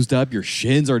getting bruised up. Your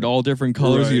shins are all different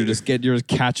colors. Right. You're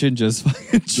catching just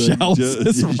fucking shells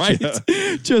just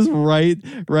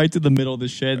right to the middle of the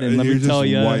shin. And let me tell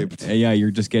you,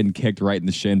 you're just getting kicked right in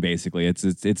the shin. Basically,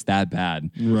 it's that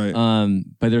bad. Right.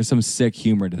 But there's some sick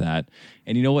humor to that.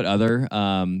 And you know what other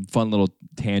fun little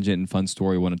tangent and fun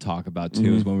story we want to talk about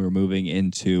too is when we were moving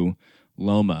into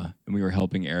Loma and we were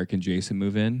helping Eric and Jason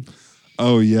move in.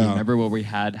 Oh yeah. Remember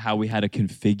how we had to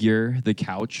configure the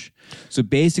couch? So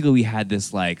basically we had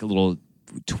this like little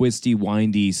twisty,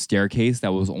 windy staircase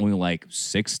that was only like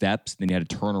 6 steps. Then you had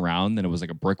to turn around. Then it was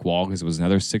like a brick wall because it was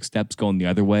another 6 steps going the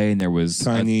other way. And there was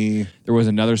tiny. There was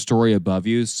another story above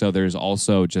you. So there's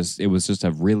also it was just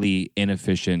a really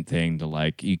inefficient thing to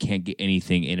like, you can't get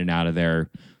anything in and out of there.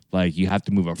 Like you have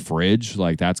to move a fridge.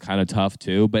 Like that's kind of tough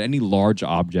too. But any large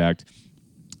object.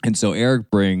 And so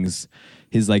Eric brings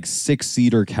his like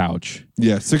 6-seater couch.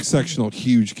 Yeah, 6-sectional,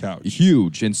 huge couch.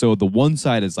 Huge. And so the one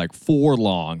side is like 4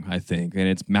 long, I think, and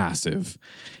it's massive.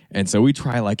 And so we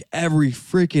try like every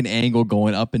freaking angle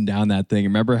going up and down that thing.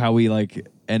 Remember how we like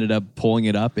ended up pulling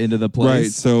it up into the place?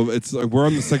 Right. So it's like we're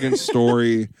on the 2nd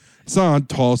story. It's not a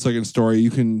tall 2nd story.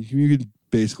 You can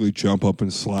basically jump up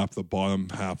and slap the bottom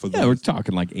half of the. Yeah, we're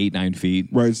talking like 8-9 feet.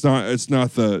 Right. It's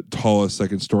not the tallest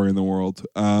 2nd story in the world.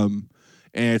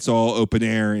 And it's all open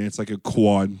air, and it's like a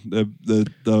quad. The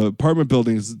apartment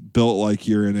building is built like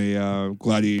you're in a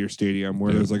gladiator stadium,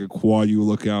 where there's like a quad. You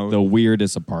look out. The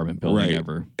weirdest apartment building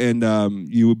ever. And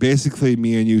you basically,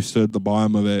 me and you stood at the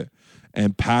bottom of it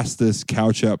and passed this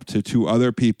couch up to 2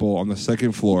 other people on the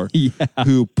 2nd floor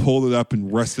who pulled it up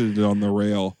and rested it on the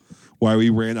rail while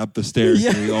we ran up the stairs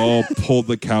and we all pulled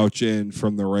the couch in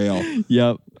from the rail.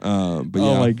 Yep. Oh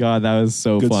my God, that was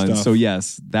so fun. Stuff. So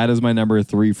yes, that is my number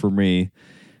 3 for me.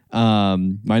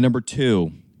 My number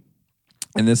 2,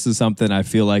 and this is something I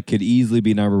feel like could easily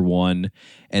be number 1,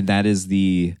 and that is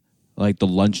the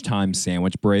lunchtime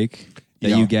sandwich break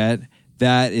that you get.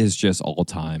 That is just all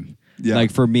time. Yeah.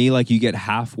 Like for me, like you get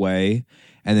halfway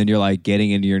and then you're like getting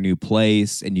into your new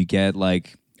place and you get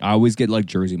like, I always get like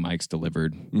Jersey Mike's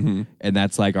delivered. Mm-hmm. And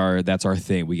that's our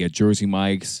thing. We get Jersey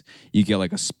Mike's, you get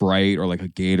like a Sprite or like a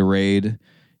Gatorade,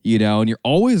 and you're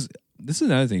always, this is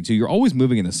another thing too, you're always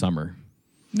moving in the summer.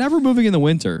 Never moving in the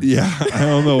winter. Yeah, I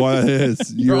don't know why it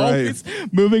is. You're right. Always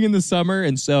moving in the summer.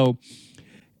 And so,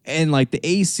 and like the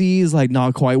AC is like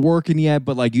not quite working yet,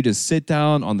 but like you just sit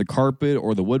down on the carpet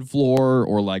or the wood floor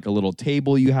or like a little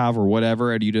table you have or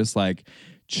whatever, and you just like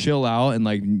chill out. And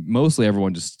like mostly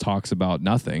everyone just talks about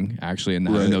nothing actually in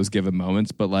those given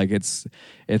moments. But like it's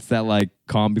that like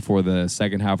calm before the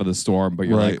second half of the storm, but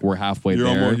you're like, we're halfway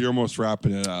there. You're almost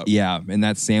wrapping it up. Yeah. And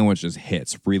that sandwich just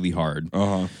hits really hard.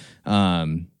 Uh-huh.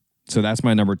 So that's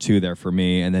my number 2 there for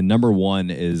me. And then number 1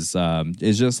 is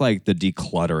just like the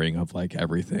decluttering of like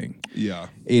everything. Yeah.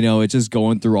 It's just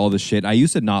going through all the shit. I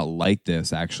used to not like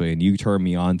this actually, and you turned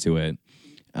me on to it.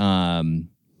 And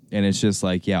it's just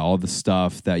like, all the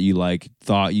stuff that you like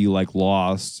thought you like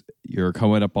lost, you're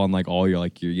coming up on like all your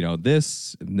like your,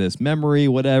 this memory,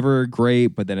 whatever, great,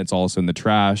 but then it's also in the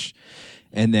trash.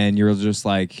 And then you're just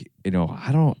like, I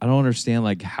don't understand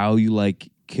like how you like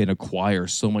can acquire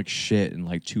so much shit in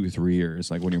like 2 or 3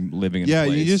 years, like when you're living in a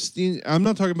place. I'm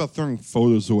not talking about throwing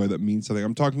photos away that mean something.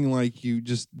 I'm talking like you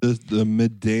just the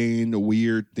mundane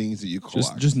weird things that you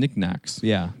collect. Just knickknacks.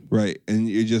 Yeah. Right. And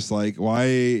you're just like, why?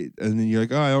 And then you're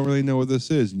like, oh, I don't really know what this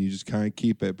is. And you just kind of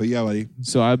keep it. But yeah, buddy.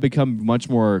 So I've become much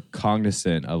more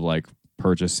cognizant of like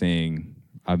purchasing.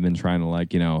 I've been trying to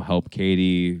like, help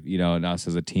Katie, and us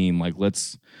as a team. Like,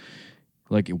 let's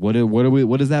like, what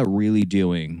is that really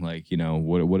doing? Like,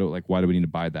 why do we need to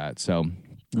buy that? So,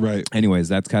 right. Anyways,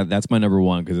 that's my number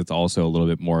 1 because it's also a little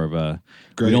bit more of a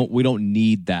we don't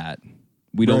need that.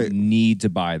 We don't need to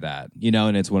buy that,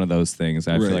 and it's one of those things.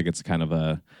 I feel like it's kind of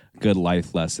a good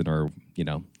life lesson or,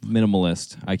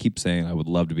 minimalist. I keep saying I would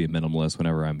love to be a minimalist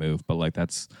whenever I move, but like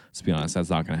let's be honest, that's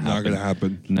not going to happen. Not going to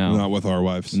happen. No. Not with our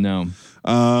wives. No.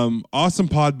 Awesome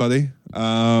pod, buddy.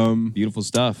 Beautiful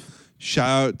stuff.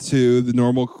 Shout out to the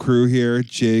normal crew here,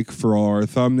 Jake for all our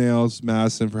thumbnails,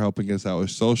 Madison for helping us out with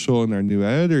social, and our new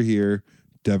editor here,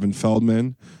 Devin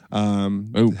Feldman.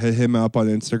 Hit him up on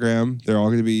Instagram. They're all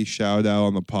going to be shouted out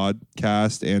on the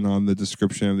podcast and on the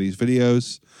description of these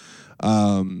videos.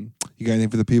 You got anything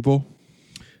for the people?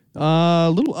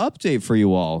 Little update for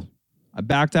you all. I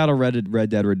backed out of Red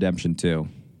Dead Redemption 2.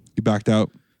 You backed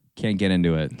out? Can't get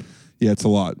into it. Yeah, it's a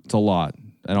lot. It's a lot.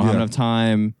 I don't have enough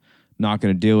time. Not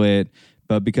going to do it.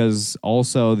 But because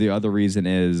also the other reason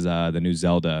is the new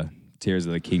Zelda Tears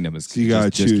of the Kingdom just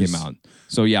came out.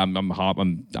 So yeah,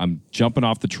 I'm jumping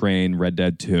off the train. Red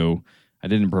Dead 2. I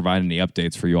didn't provide any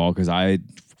updates for you all because I,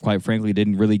 quite frankly,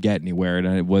 didn't really get anywhere, and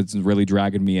it wasn't really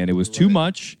dragging me in. It was too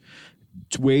much.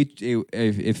 To wait,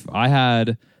 if I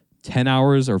had 10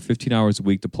 hours or 15 hours a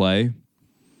week to play,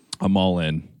 I'm all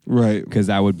in. Right. Because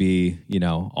that would be,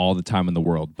 all the time in the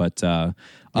world. But updates.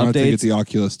 I think it's the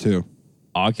Oculus 2.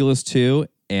 Oculus 2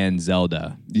 and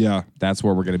Zelda. Yeah. That's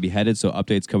where we're going to be headed. So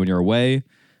updates coming your way.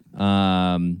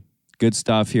 Good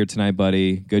stuff here tonight,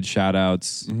 buddy. Good shout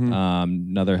outs.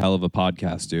 Another hell of a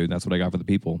podcast, dude. That's what I got for the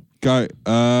people.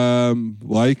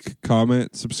 Like,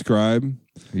 comment, subscribe.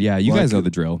 Yeah, you guys know the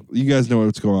drill. You guys know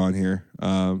what's going on here.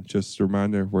 Just a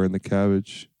reminder, we're in the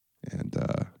cabbage, and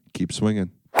keep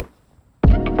swinging.